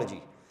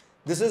technology.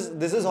 This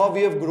is how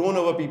we have grown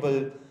our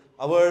people.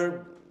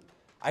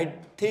 I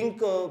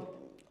think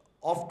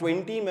of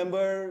 20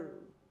 member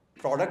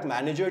product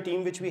manager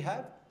team which we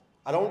have,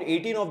 around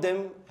 18 of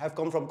them have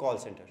come from call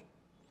center.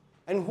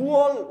 And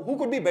who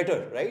could be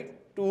better, right?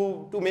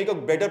 To make a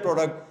better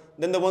product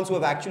than the ones who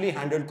have actually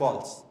handled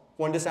calls,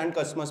 who understand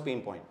customers'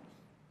 pain point.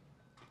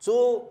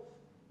 So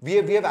we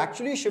have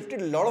actually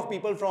shifted a lot of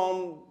people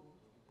from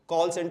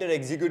call center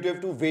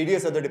executive to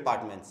various other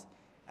departments.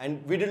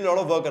 And we did a lot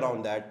of work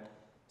around that.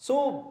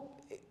 So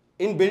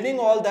in building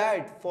all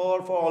that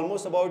for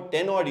almost about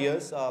 10 odd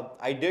years, I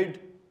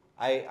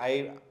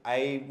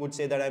would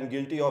say that I'm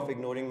guilty of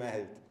ignoring my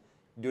health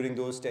during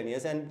those 10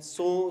 years. And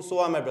so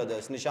are my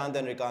brothers, Nishant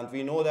and Rikant.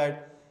 We know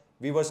that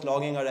we were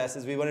slogging our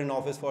asses. We were in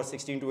office for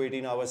 16 to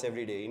 18 hours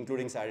every day,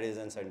 including Saturdays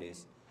and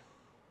Sundays.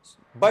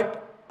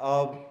 But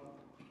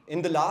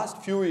in the last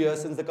few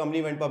years, since the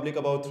company went public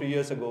about 3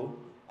 years ago,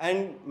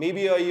 and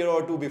maybe a year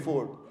or two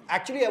before,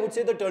 actually I would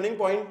say the turning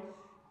point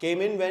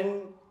came in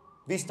when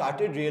we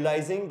started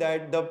realizing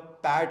that the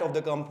PAT of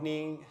the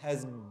company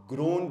has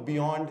grown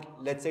beyond,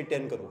 let's say,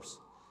 10 crores.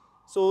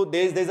 So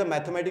there's a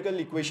mathematical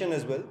equation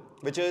as well,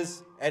 which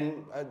is,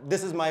 and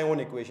this is my own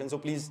equation, so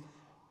please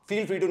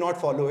feel free to not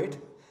follow it.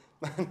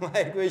 My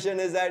equation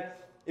is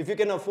that if you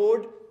can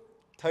afford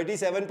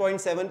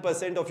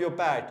 37.7% of your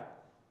PAT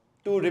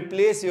to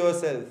replace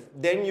yourself,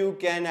 then you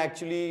can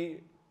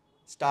actually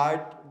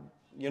start,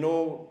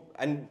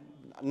 and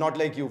not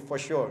like you for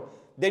sure,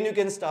 then you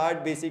can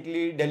start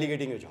basically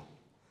delegating your job.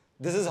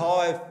 This is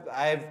how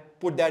I've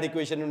put that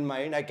equation in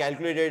mind. I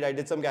calculated, I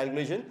did some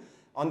calculation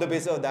on the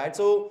basis of that.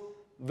 So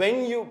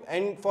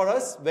and for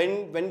us,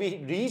 when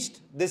we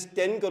reached this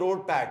 10 crore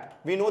PAT,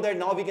 we know that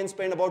now we can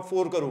spend about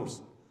 4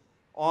 crores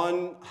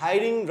on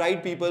hiring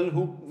right people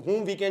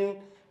whom we can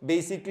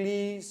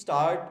basically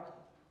start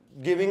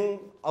giving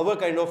our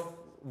kind of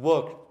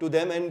work to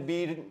them and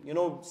be,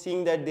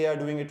 seeing that they are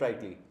doing it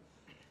rightly.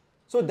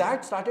 So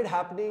that started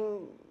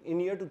happening in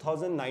year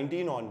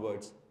 2019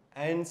 onwards.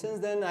 And since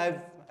then,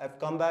 I've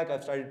come back,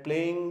 I've started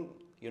playing,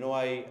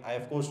 I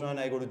of course run,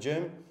 I go to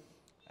gym.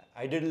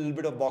 I did a little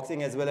bit of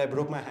boxing as well. I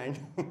broke my hand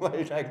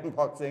while trying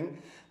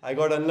boxing. I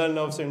got unlearned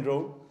nerve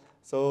syndrome.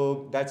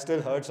 So that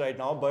still hurts right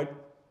now. But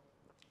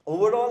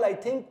overall, I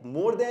think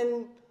more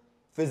than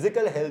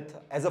physical health,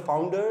 as a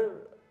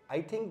founder,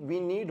 I think we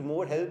need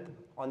more help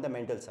on the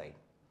mental side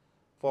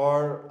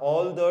for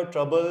all the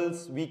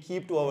troubles we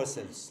keep to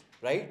ourselves,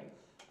 right?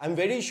 I'm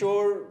very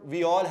sure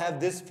we all have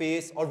this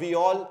phase, or we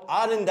all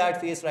are in that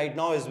phase right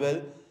now as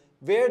well,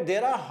 where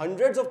there are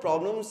hundreds of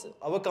problems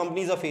our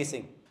companies are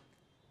facing.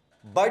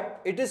 But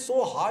it is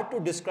so hard to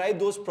describe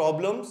those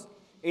problems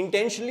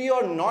intentionally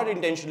or not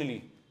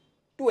intentionally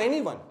to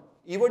anyone,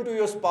 even to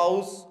your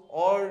spouse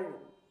or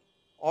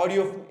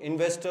your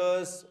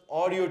investors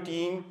or your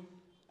team,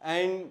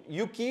 and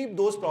you keep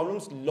those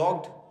problems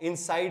locked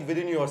inside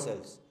within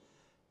yourselves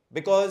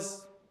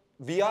because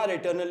we are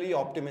eternally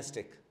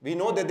optimistic. We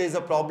know that there is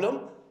a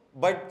problem,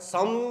 but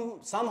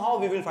somehow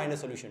we will find a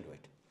solution to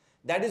it.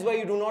 That is why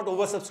you do not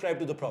oversubscribe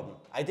to the problem.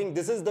 I think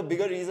this is the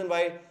bigger reason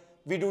why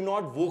we do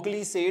not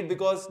vocally say it,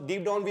 because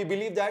deep down we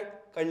believe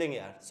that kar lenge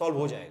yaar, solve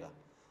ho jayega.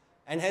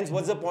 And hence,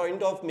 what's the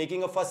point of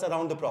making a fuss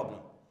around the problem?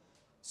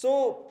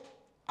 So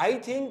I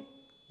think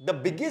the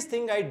biggest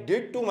thing I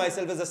did to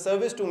myself as a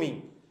service to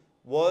me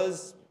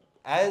was,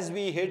 as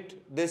we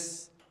hit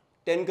this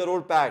 10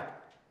 crore pat,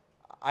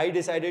 I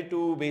decided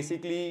to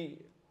basically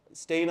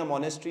stay in a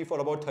monastery for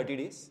about 30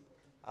 days,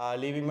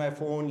 leaving my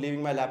phone,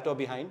 leaving my laptop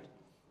behind.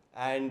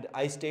 And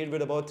I stayed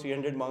with about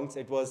 300 monks.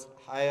 It was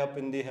high up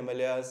in the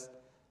Himalayas.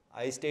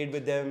 I stayed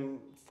with them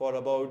for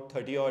about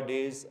 30 odd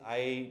days.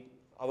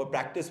 Our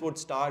practice would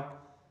start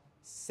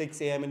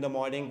 6 a.m. in the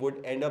morning,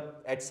 would end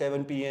up at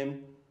 7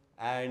 p.m.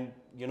 And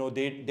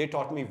they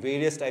taught me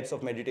various types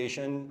of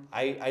meditation.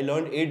 I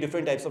learned 8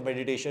 different types of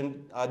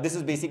meditation. This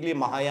is basically a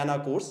Mahayana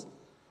course.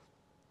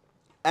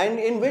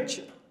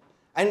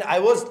 And I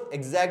was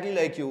exactly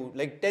like you,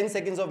 like 10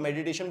 seconds of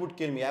meditation would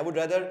kill me. I would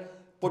rather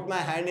put my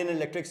hand in an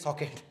electric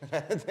socket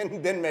rather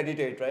than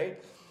meditate,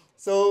 right?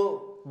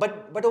 So,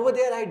 but over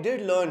there I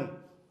did learn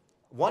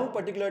one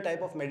particular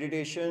type of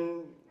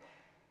meditation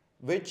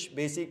which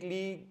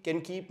basically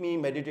can keep me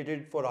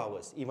meditated for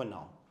hours, even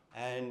now.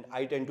 And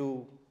I tend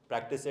to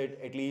practice it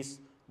at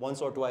least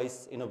once or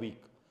twice in a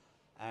week.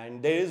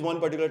 And there is one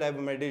particular type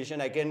of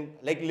meditation I can,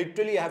 like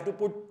literally I have to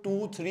put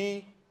 2,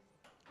 3,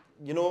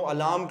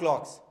 alarm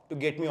clocks to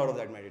get me out of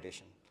that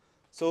meditation.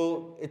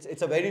 So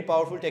it's a very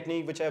powerful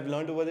technique which I've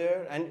learned over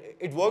there, and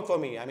it worked for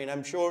me. I mean,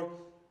 I'm sure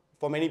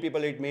for many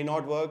people it may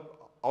not work.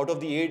 Out of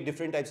the 8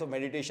 different types of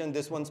meditation,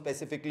 this one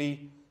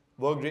specifically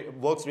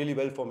works really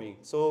well for me.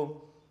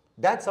 So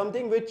that's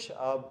something which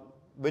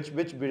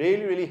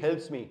really, really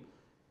helps me.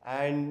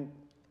 And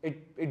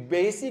it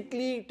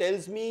basically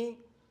tells me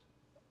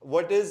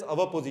what is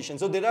our position.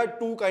 So there are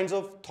 2 kinds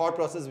of thought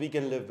process we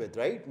can live with,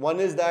 right? One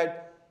is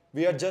that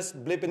we are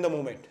just blip in the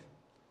moment.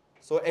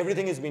 So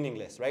everything is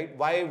meaningless, right?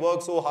 Why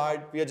work so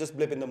hard? We are just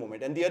blip in the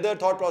moment. And the other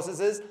thought process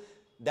is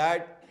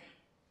that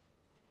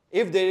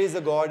if there is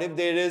a God, if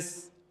there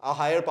is a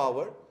higher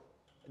power,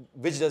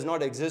 which does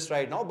not exist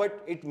right now,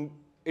 but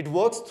it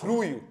works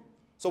through you.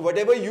 So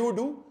whatever you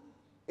do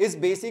is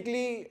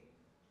basically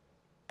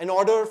an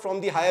order from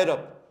the higher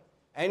up.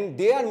 And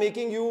they are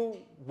making you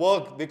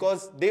work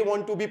because they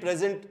want to be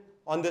present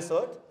on this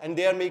earth, and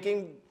they are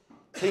making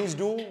things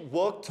do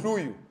work through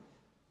you.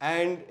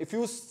 And if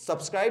you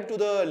subscribe to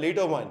the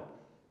later one,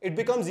 it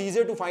becomes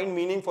easier to find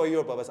meaning for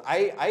your purpose.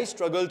 I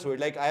struggled through it.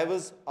 Like, I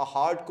was a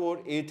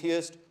hardcore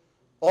atheist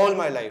all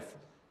my life,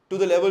 to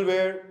the level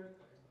where,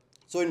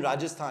 so in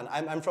Rajasthan,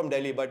 I'm from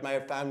Delhi, but my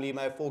family,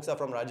 my folks are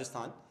from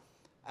Rajasthan.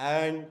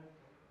 And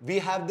we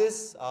have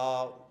this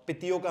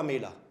Pittiyo ka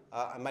Mela.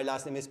 My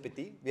last name is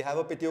Pitti. We have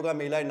a Pittiyo ka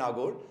Mela in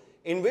Nagaur,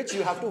 in which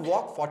you have to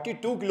walk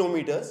 42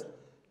 kilometers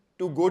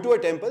to go to a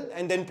temple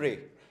and then pray.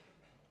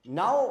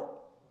 Now,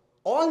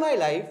 all my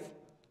life,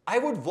 I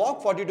would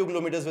walk 42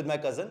 kilometers with my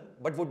cousin,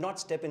 but would not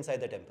step inside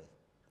the temple.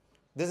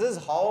 This is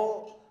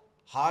how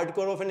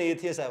hardcore of an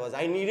atheist I was.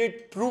 I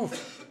needed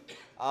proof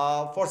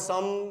for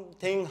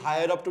something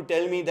higher up to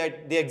tell me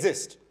that they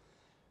exist.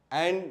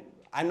 And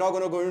I'm not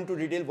going to go into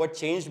detail what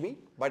changed me,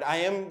 but I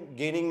am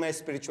gaining my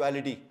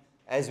spirituality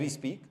as we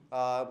speak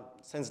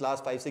since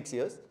last 5-6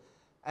 years.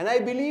 And I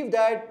believe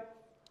that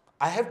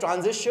I have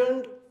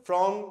transitioned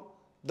from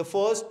the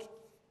first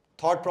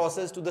thought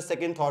process to the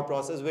second thought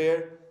process,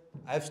 where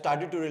I've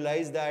started to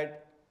realize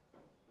that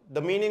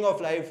the meaning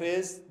of life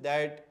is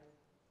that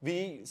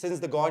since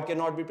the God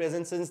cannot be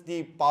present, since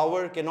the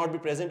power cannot be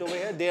present over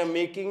here, they are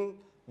making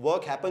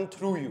work happen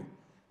through you.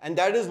 And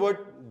that is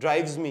what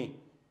drives me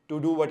to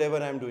do whatever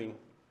I'm doing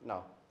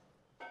now.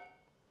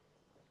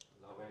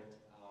 Love it.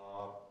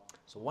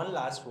 So one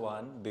last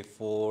one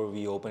before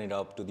we open it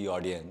up to the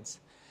audience.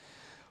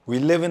 We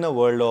live in a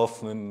world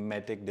of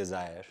mimetic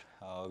desire.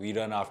 We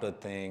run after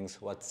things,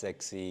 what's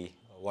sexy,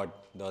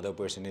 what the other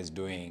person is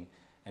doing.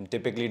 And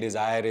typically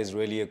desire is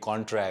really a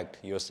contract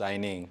you're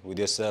signing with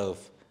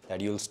yourself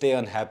that you'll stay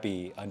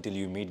unhappy until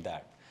you meet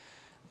that.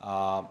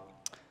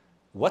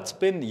 What's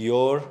been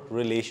your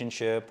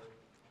relationship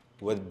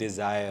with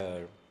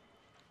desire?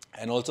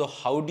 And also,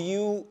 how do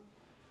you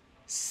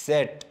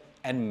set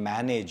and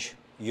manage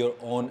your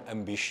own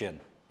ambition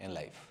in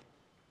life?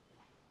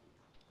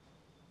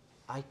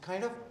 I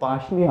kind of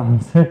partially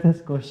answered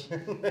this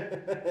question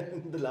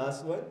the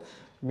last one,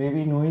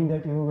 maybe knowing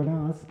that you were going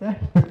to ask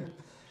that.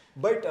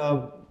 But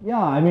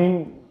yeah, I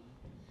mean,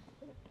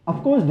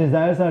 of course,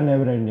 desires are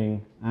never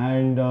ending,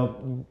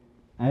 and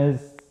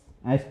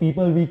as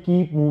people, we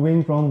keep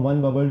moving from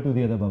one bubble to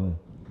the other bubble.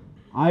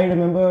 I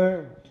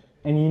remember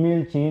an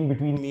email chain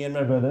between me and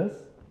my brothers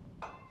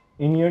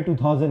in year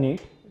 2008,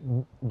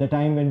 the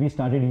time when we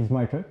started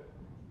EaseMyTrip.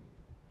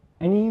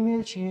 An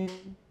email chain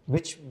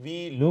which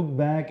we look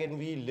back and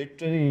we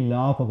literally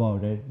laugh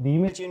about it. The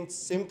email chain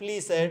simply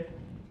said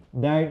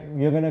that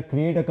we are going to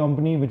create a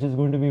company which is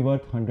going to be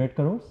worth 100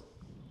 crores.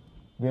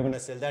 We are going to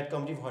sell that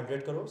company for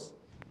 100 crores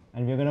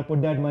and we are going to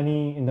put that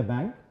money in the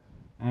bank.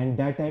 And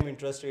that time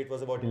interest rate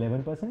was about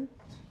 11%.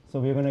 So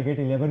we are going to get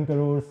 11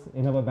 crores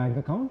in our bank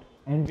account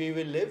and we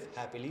will live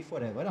happily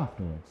forever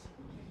afterwards.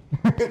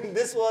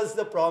 This was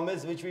the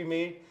promise which we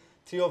made,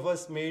 three of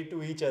us made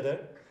to each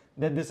other,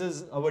 that this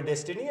is our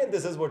destiny and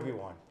this is what we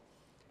want.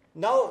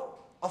 Now,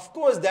 of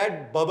course,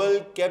 that bubble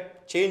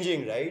kept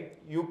changing, right?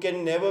 You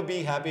can never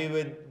be happy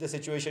with the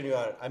situation you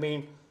are. I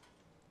mean,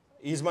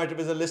 EaseMyTrip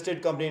is a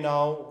listed company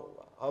now.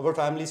 Our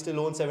family still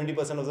owns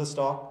 70% of the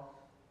stock.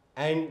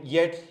 And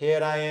yet,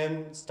 here I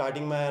am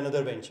starting my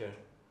another venture.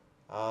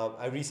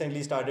 I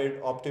recently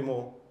started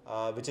Optimo,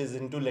 which is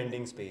into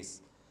lending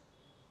space.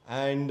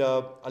 And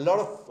a lot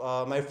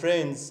of my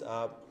friends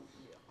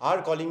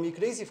are calling me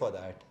crazy for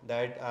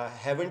that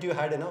haven't you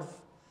had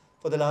enough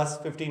for the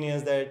last 15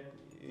 years that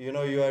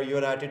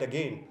you're at it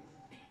again.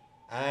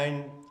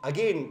 And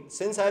again,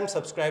 since I'm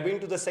subscribing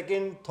to the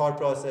second thought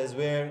process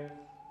where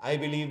I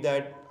believe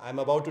that I'm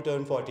about to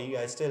turn 40,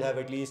 I still have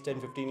at least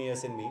 10-15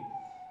 years in me,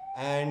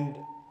 and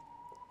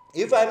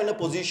if I'm in a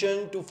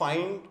position to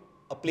find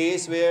a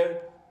place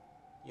where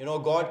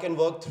God can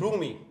work through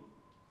me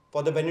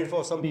for the benefit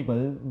of some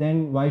people,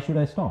 then why should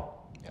I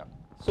stop? Yeah.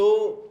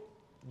 So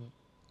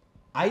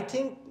I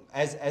think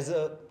as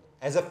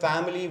a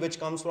family which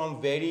comes from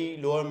very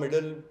lower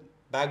middle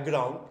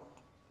background,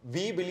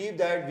 we believe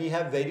that we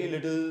have very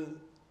little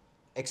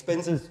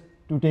expenses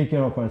to take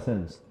care of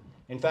ourselves.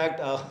 In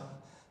fact,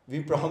 we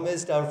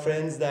promised our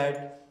friends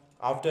that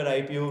after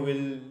IPO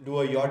we'll do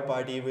a yacht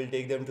party, we'll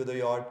take them to the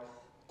yacht.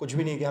 कुछ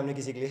भी नहीं किया हमने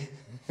किसी के लिए.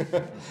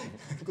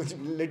 कुछ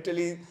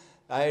literally,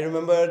 I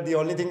remember the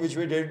only thing which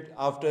we did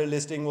after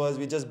listing was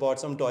we just bought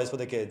some toys for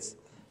the kids,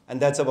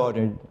 and that's about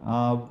it.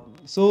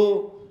 So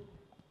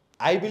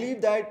I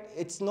believe that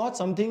it's not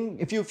something.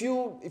 If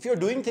you're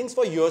doing things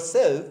for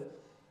yourself,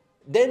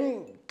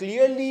 then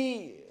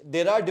clearly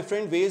there are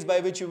different ways by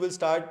which you will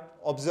start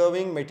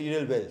observing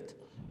material wealth.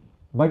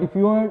 But if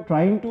you are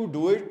trying to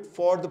do it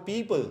for the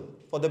people,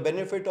 for the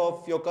benefit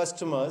of your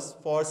customers,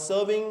 for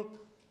serving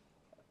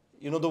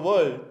the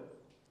world,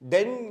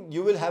 then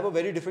you will have a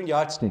very different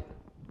yardstick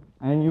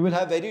and you will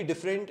have very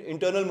different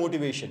internal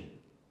motivation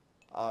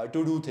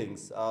to do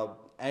things.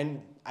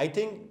 And I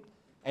think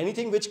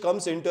anything which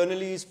comes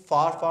internally is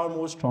far, far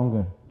more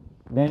stronger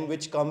than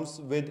which comes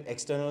with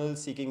external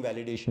seeking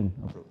validation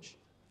approach.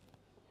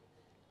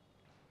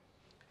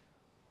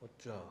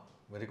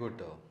 Very good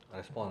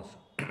response.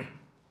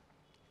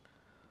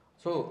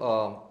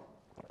 So,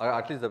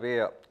 at least the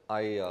way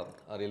I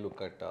really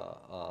look at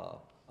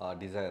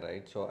desire,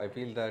 right? So, I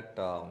feel that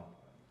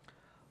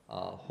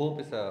hope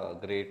is a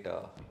great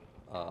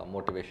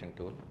motivation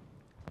tool.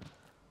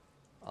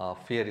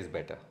 Fear is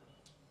better.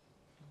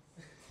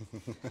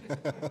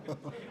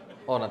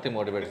 Or nothing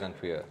motivates than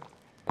fear,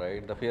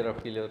 right? The fear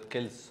of failure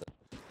kills,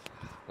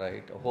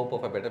 right? Hope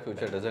of a better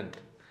future doesn't.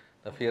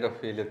 The fear of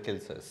failure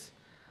kills us,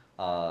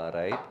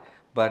 right?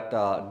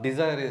 But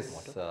desire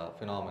is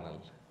phenomenal,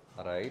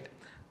 right?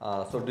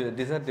 So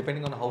desire,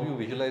 depending on how you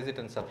visualize it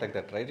and stuff like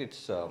that, right?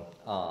 It's a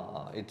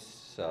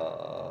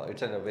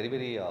very,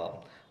 very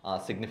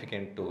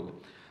significant tool.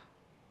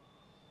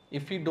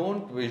 If you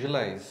don't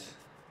visualize,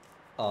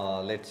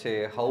 let's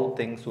say, how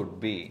things would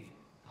be,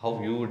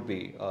 how you would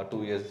be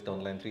 2 years down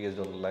the line, 3 years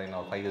down the line,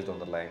 or 5 years down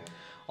the line,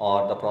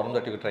 or the problem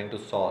that you're trying to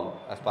solve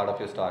as part of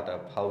your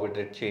startup, how would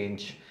it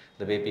change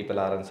the way people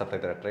are and stuff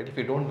like that, right? If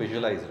you don't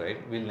visualize, right,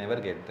 we'll never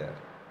get there.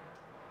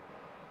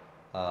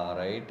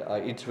 Right?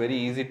 It's very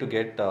easy to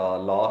get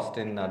lost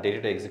in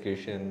day-to-day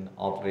execution,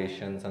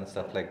 operations and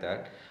stuff like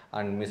that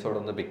and miss out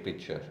on the big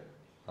picture.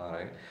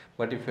 Right?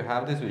 But if you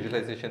have this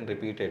visualization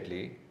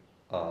repeatedly,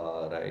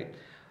 right,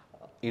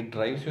 it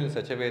drives you in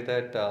such a way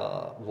that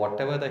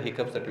whatever the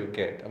hiccups that you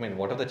get, I mean,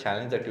 whatever the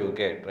challenge that you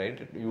get,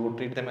 right, you would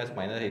treat them as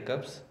minor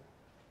hiccups,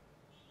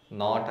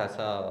 not as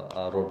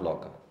a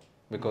roadblock,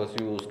 because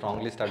you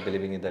strongly start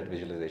believing in that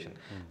visualization.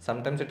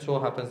 Sometimes it so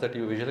happens that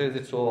you visualize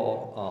it so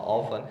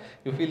often,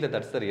 you feel that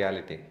that's the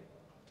reality.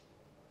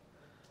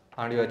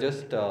 And you are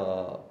just, you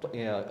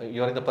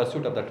are in the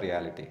pursuit of that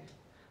reality,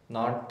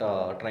 not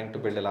trying to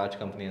build a large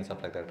company and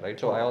stuff like that, right?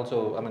 So I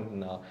also, I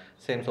mean,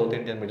 same South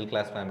Indian middle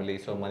class family,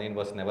 so money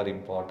was never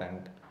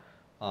important,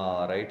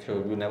 right?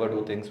 So you never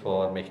do things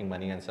for making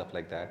money and stuff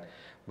like that.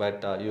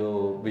 but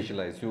you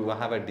visualize, you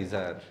have a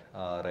desire,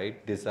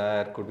 right?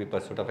 Desire could be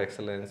pursuit of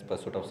excellence,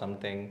 pursuit of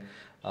something,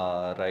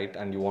 right?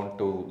 And you want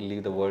to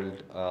leave the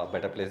world a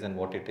better place than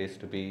what it is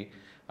to be,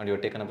 and you're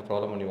taken up a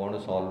problem and you want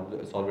to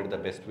solve it the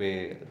best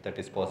way that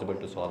is possible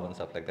to solve and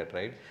stuff like that,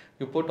 right?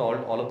 You put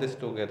all of this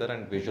together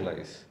and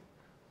visualize,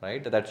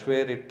 right? That's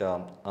where it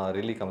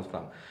really comes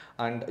from.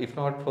 And if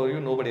not for you,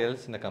 nobody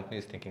else in the company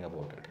is thinking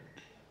about it,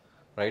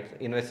 right?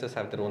 Investors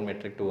have their own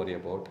metric to worry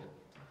about.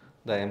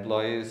 The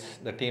employees,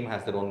 the team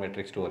has their own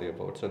metrics to worry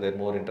about. So they're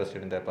more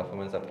interested in their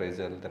performance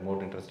appraisal, they're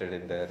more interested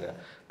in their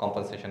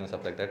compensation and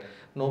stuff like that.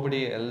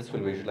 Nobody else will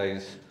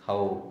visualize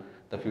how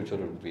the future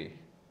would be.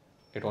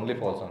 It only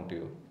falls onto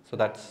you. So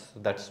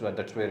that's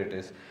where it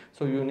is.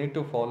 So you need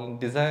to fall.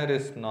 Desire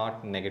is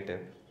not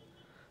negative.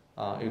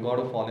 You got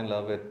to fall in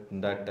love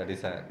with that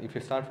desire. If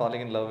you start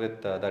falling in love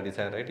with that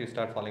desire, right, you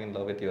start falling in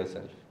love with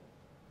yourself,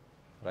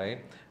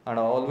 right? And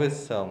I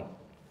always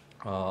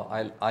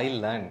I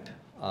learned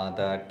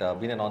that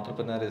being an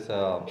entrepreneur is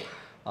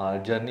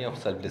a journey of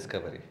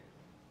self-discovery,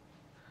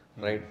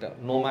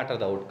 right? No matter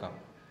the outcome,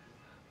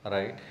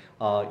 right?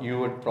 You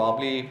would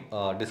probably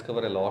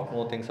discover a lot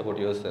more things about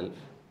yourself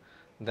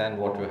than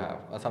what you have.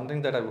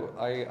 Something that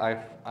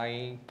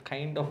I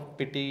kind of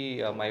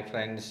pity my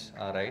friends,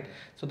 right?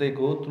 So they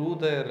go through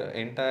their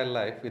entire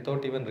life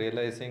without even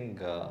realizing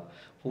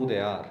who they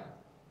are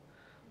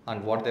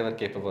and what they were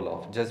capable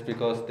of, just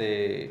because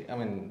they,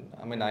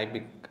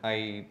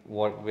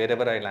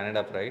 wherever I landed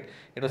up, right,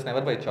 it was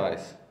never by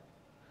choice.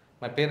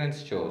 My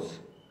parents chose,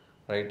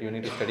 right? You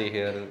need to study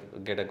here,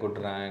 get a good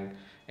rank,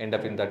 end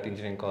up in that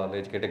engineering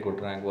college, get a good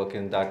rank, work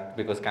in that,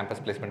 because campus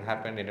placement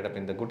happened, ended up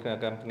in the good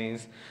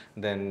companies.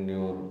 Then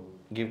you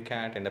give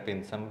CAT, end up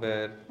in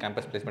somewhere,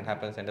 campus placement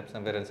happens, end up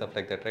somewhere and stuff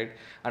like that, right?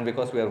 And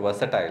because we are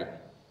versatile,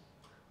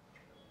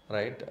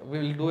 right, we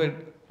will do a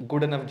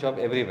good enough job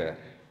everywhere,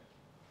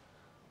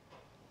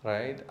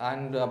 right?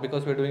 And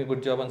because we're doing a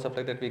good job and stuff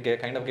like that, we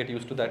kind of get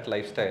used to that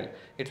lifestyle.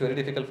 It's very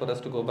difficult for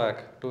us to go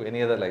back to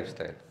any other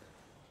lifestyle,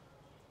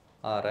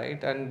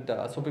 right? And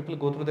so people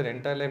go through their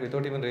entire life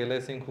without even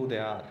realizing who they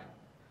are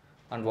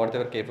and what they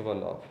were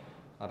capable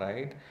of,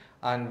 right?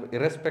 And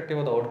irrespective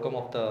of the outcome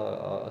of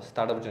the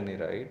startup journey,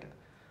 right,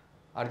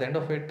 at the end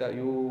of it,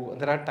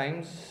 there are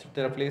times,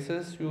 there are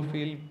places you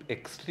feel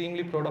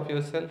extremely proud of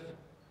yourself,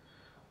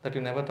 that you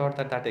never thought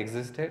that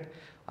existed.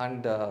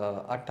 And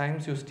at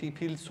times you still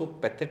feel so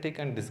pathetic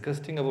and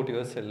disgusting about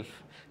yourself.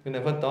 You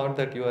never thought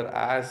that you are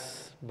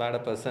as bad a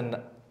person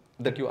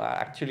that you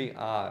actually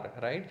are,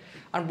 right?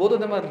 And both of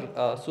them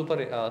are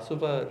super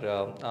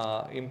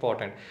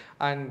important.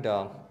 And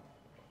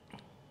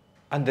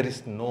there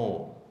is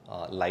no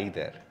lie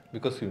there,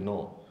 because you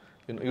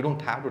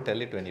don't have to tell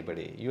it to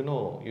anybody. You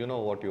know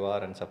what you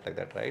are and stuff like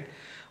that, right?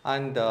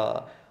 And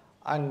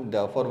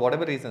for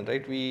whatever reason,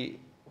 right, we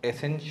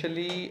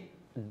essentially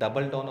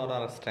double down on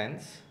our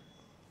strengths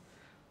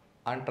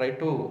and try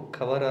to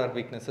cover our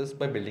weaknesses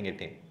by building a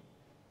team,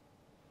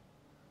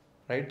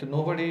 right?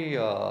 Nobody,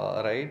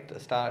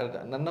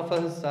 none of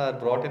us are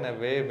brought in a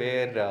way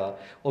where,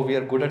 we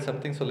are good at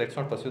something, so let's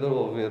not pursue that.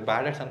 Oh, we are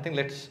bad at something,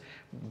 let's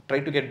try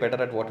to get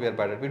better at what we are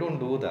bad at. We don't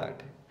do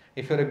that.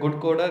 If you're a good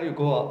coder, you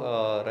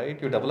go, right,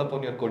 you develop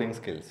on your coding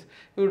skills.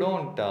 You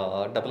don't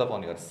develop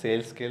on your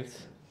sales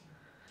skills,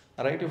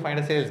 right? You find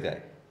a sales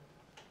guy.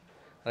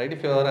 Right?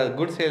 If you are a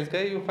good sales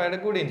guy, you find a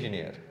good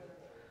engineer.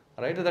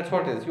 Right? That's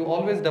what it is. You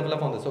always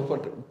develop on this. So for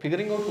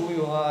figuring out who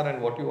you are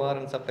and what you are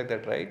and stuff like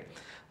that, right?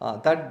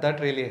 That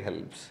really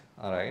helps.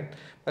 All right.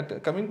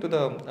 But coming to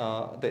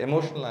the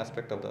emotional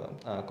aspect of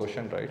the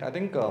question, right? I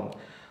think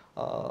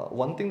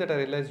one thing that I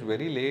realized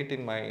very late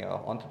in my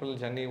entrepreneurial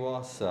journey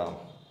was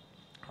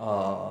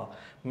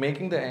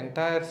making the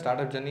entire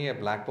startup journey a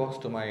black box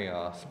to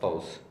my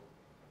spouse.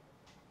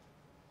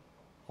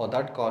 Oh,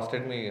 that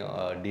costed me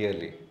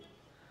dearly.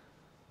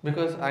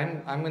 Because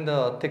I'm in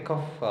the thick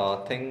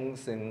of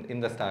things in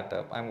the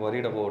startup. I'm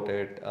worried about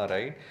it,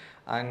 right?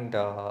 And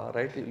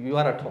right, you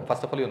are at home.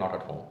 First of all, you're not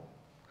at home,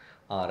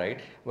 right?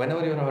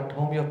 Whenever you're at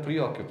home, you're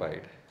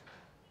preoccupied.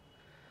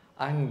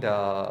 And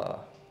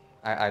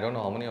I don't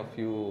know how many of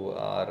you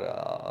are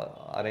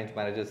arranged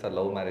marriages or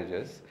love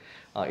marriages.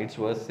 It's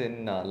worse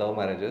in love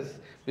marriages,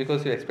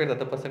 because you expect the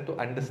other person to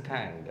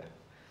understand.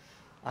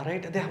 All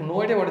right, they have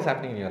no idea what is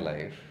happening in your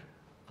life.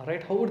 All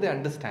right, how would they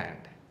understand?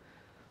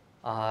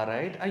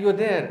 Right, you're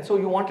there, so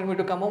you wanted me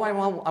to come home.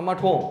 I'm at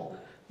home,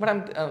 but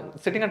I'm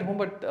sitting at home,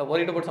 but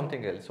worried about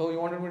something else. So you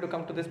wanted me to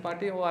come to this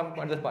party? Oh, I'm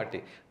at this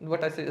party,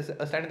 but I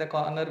stand in the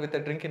corner with a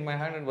drink in my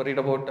hand and worried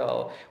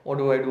about what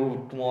do I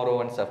do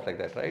tomorrow and stuff like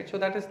that, right? So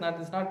that is not,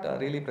 it's not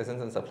really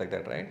presence and stuff like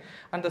that, right?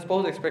 And the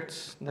spouse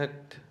expects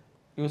that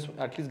you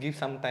at least give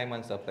some time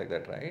and stuff like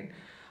that, right?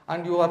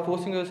 And you are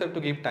forcing yourself to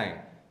give time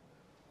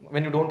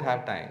when you don't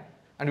have time,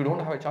 and you don't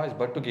have a choice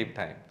but to give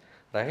time.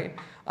 Right?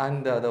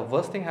 And the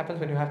worst thing happens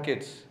when you have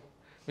kids,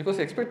 because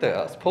you expect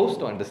the spouse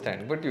to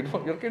understand, but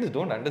your kids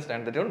don't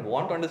understand. They don't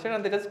want to understand,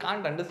 and they just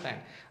can't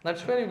understand.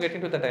 That's where you get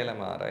into the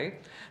dilemma,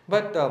 right?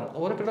 But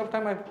over a period of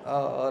time,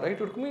 right, it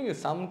took me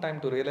some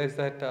time to realize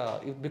that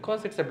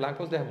because it's a black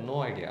box, they have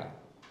no idea.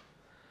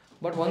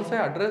 But once I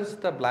address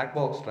the black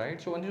box,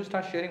 right? So once you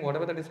start sharing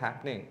whatever that is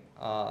happening,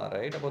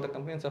 right, about the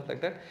company and stuff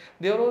like that,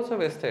 they are also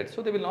vested.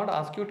 So they will not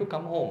ask you to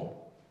come home.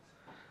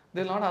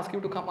 They'll not ask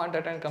you to come on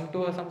that and come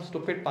to some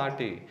stupid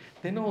party.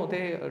 They know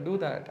they do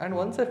that. And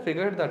once I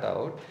figured that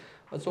out,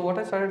 so what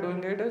I started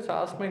doing it is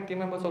ask my team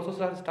members also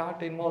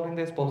start involving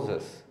their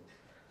spouses.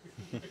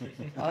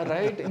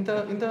 Right, in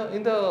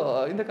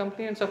the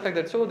company and stuff like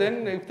that. So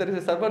then if there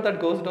is a server that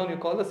goes down, you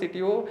call the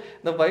CTO.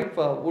 The wife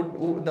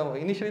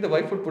initially the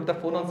wife would put the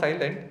phone on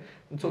silent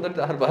so that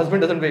her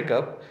husband doesn't wake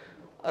up.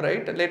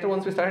 Right, later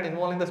once we started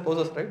involving the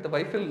spouses, right, the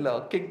wife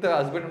will kick the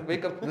husband and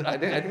wake up. I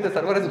think the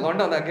server has gone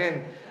down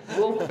again.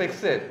 Go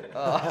fix it.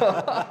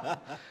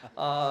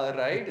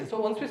 Right. So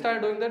once we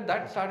started doing that,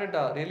 that started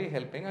really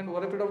helping. And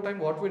over a period of time,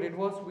 what we did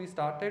was we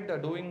started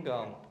doing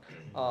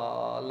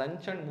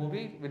lunch and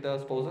movie with the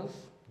spouses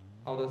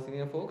of the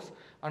senior folks,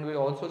 and we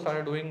also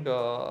started doing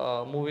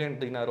movie and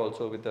dinner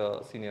also with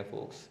the senior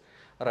folks,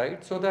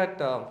 right? So that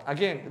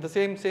again the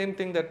same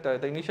thing that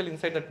the initial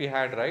insight that we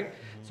had, right?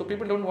 So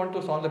people don't want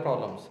to solve the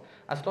problems.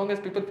 As long as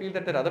people feel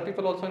that there are other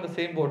people also in the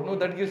same boat, no,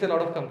 that gives a lot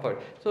of comfort.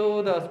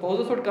 So the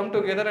spouses would come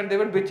together and they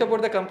would bitch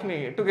about the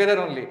company together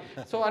only.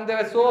 So and they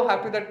were so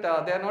happy that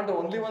they are not the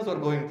only ones who are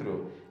going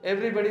through.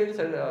 Everybody else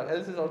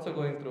is also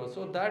going through.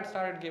 So that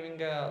started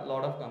giving a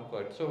lot of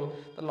comfort. So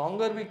the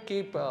longer we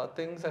keep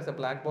things as a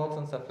black box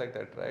and stuff like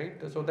that,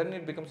 right? So then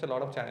it becomes a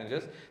lot of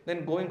challenges.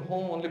 Then going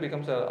home only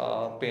becomes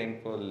a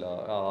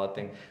painful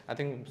thing. I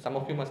think some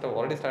of you must have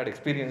already started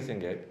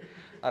experiencing it.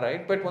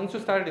 Alright, but once you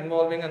start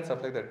involving and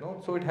stuff like that,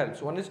 no, so it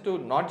helps. One is to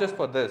not just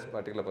for this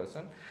particular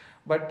person,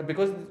 but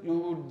because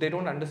they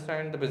don't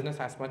understand the business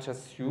as much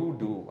as you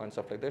do and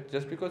stuff like that.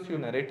 Just because you're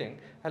narrating,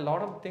 a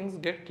lot of things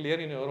get clear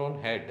in your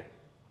own head.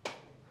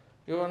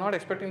 You are not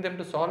expecting them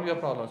to solve your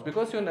problems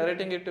because you're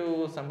narrating it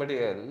to somebody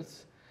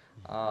else,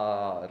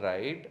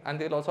 right? And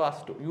they'll also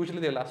ask. Usually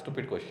they'll ask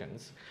stupid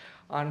questions.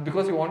 And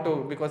because you want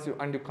to,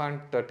 you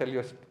can't tell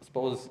your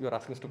spouse you're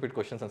asking stupid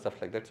questions and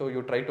stuff like that. So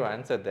you try to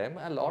answer them.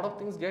 A lot of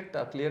things get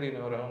clear in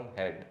your own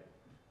head.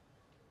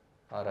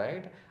 All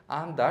right,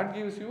 and that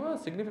gives you a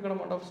significant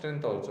amount of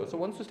strength also. So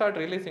once you start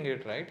realizing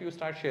it, right, you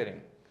start sharing,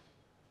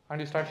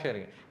 and you start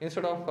sharing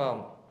instead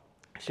of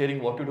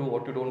sharing what you do,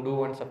 what you don't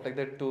do, and stuff like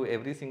that to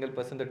every single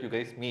person that you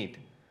guys meet.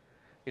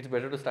 It's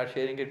better to start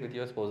sharing it with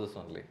your spouses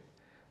only.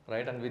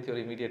 Right, and with your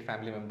immediate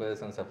family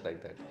members and stuff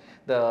like that.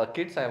 The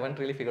kids, I haven't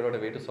really figured out a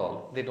way to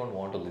solve. They don't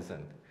want to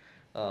listen,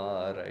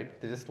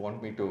 right? They just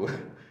want me to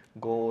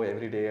go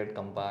every day and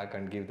come back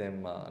and give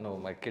them. No,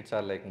 my kids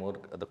are like more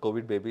the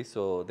COVID babies,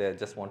 so they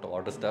just want to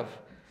order stuff,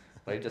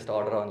 right? Just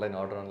order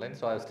online.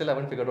 So I still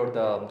haven't figured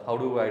out how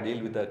do I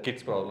deal with the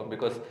kids problem,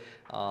 because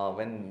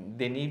when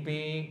they need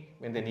me,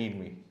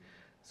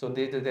 so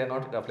they are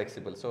not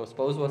flexible. So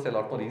spouse was a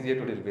lot more easier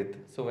to deal with.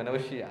 So whenever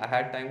I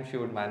had time, she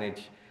would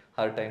manage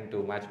her time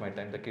to match my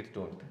time. The kids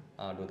don't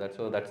do that.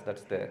 So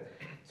that's there.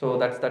 So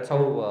that's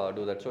how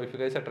do that. So if you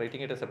guys are treating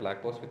it as a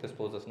black box with the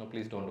spouses, no,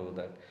 please don't do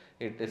that.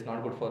 It is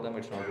not good for them.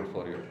 It's not good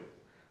for you.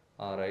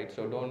 Right.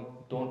 So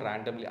don't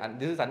randomly.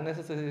 And this is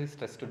unnecessary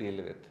stress to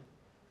deal with.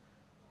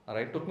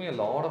 Alright, it took me a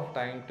lot of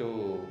time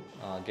to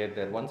get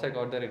there. Once I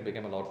got there, it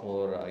became a lot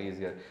more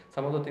easier.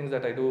 Some of the things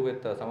that I do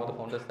with some of the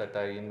founders that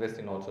I invest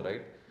in also,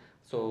 right?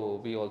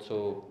 So we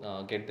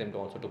also get them to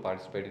also to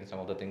participate in some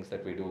of the things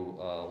that we do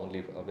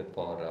only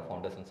for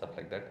founders and stuff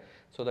like that,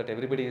 so that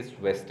everybody is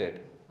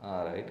vested,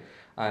 right?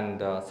 And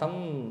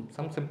some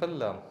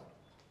simple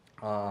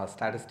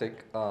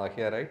statistic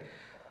here, right?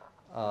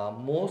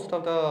 Most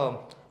of the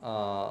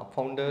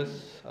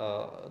founders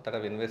that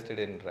I've invested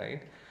in,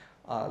 right?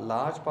 A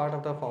large part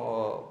of the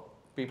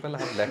people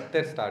have left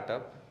their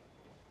startup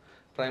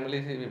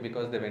primarily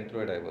because they went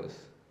through a divorce,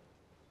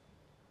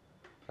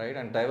 right?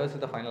 And divorce is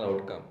the final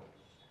outcome.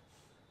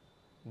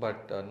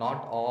 But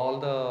not all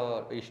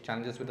the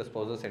challenges with the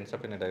spouses ends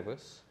up in a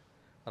divorce,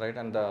 right?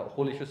 And the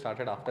whole issue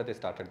started after they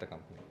started the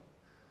company,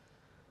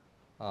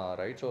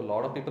 right? So a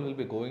lot of people will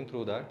be going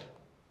through that,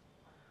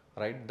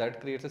 right?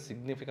 That creates a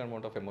significant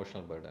amount of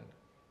emotional burden,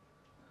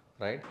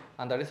 right?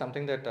 And that is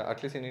something that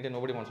at least in India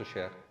nobody wants to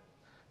share.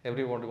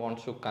 Everyone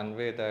wants to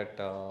convey that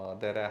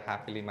they're a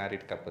happily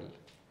married couple,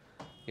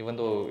 even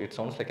though it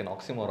sounds like an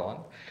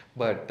oxymoron,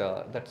 but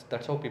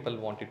that's how people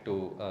wanted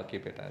to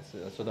keep it as.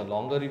 So the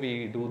longer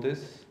we do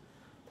this,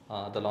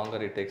 the longer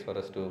it takes for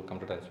us to come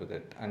to terms with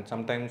it. And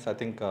sometimes I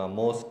think I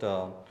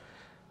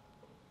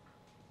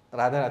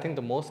think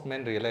the most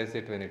men realize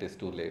it when it is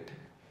too late.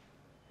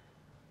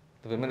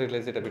 The women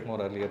realize it a bit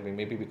more earlier,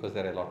 maybe because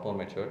they're a lot more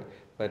matured,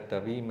 but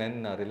we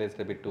men realize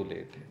it a bit too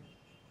late.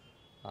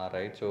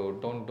 Right, so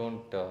don't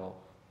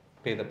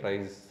pay the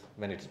price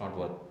when it's not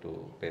worth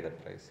to pay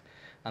that price,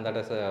 and that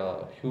has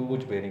a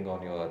huge bearing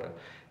on your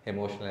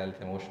emotional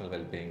health, emotional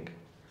well-being,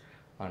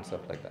 and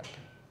stuff like that.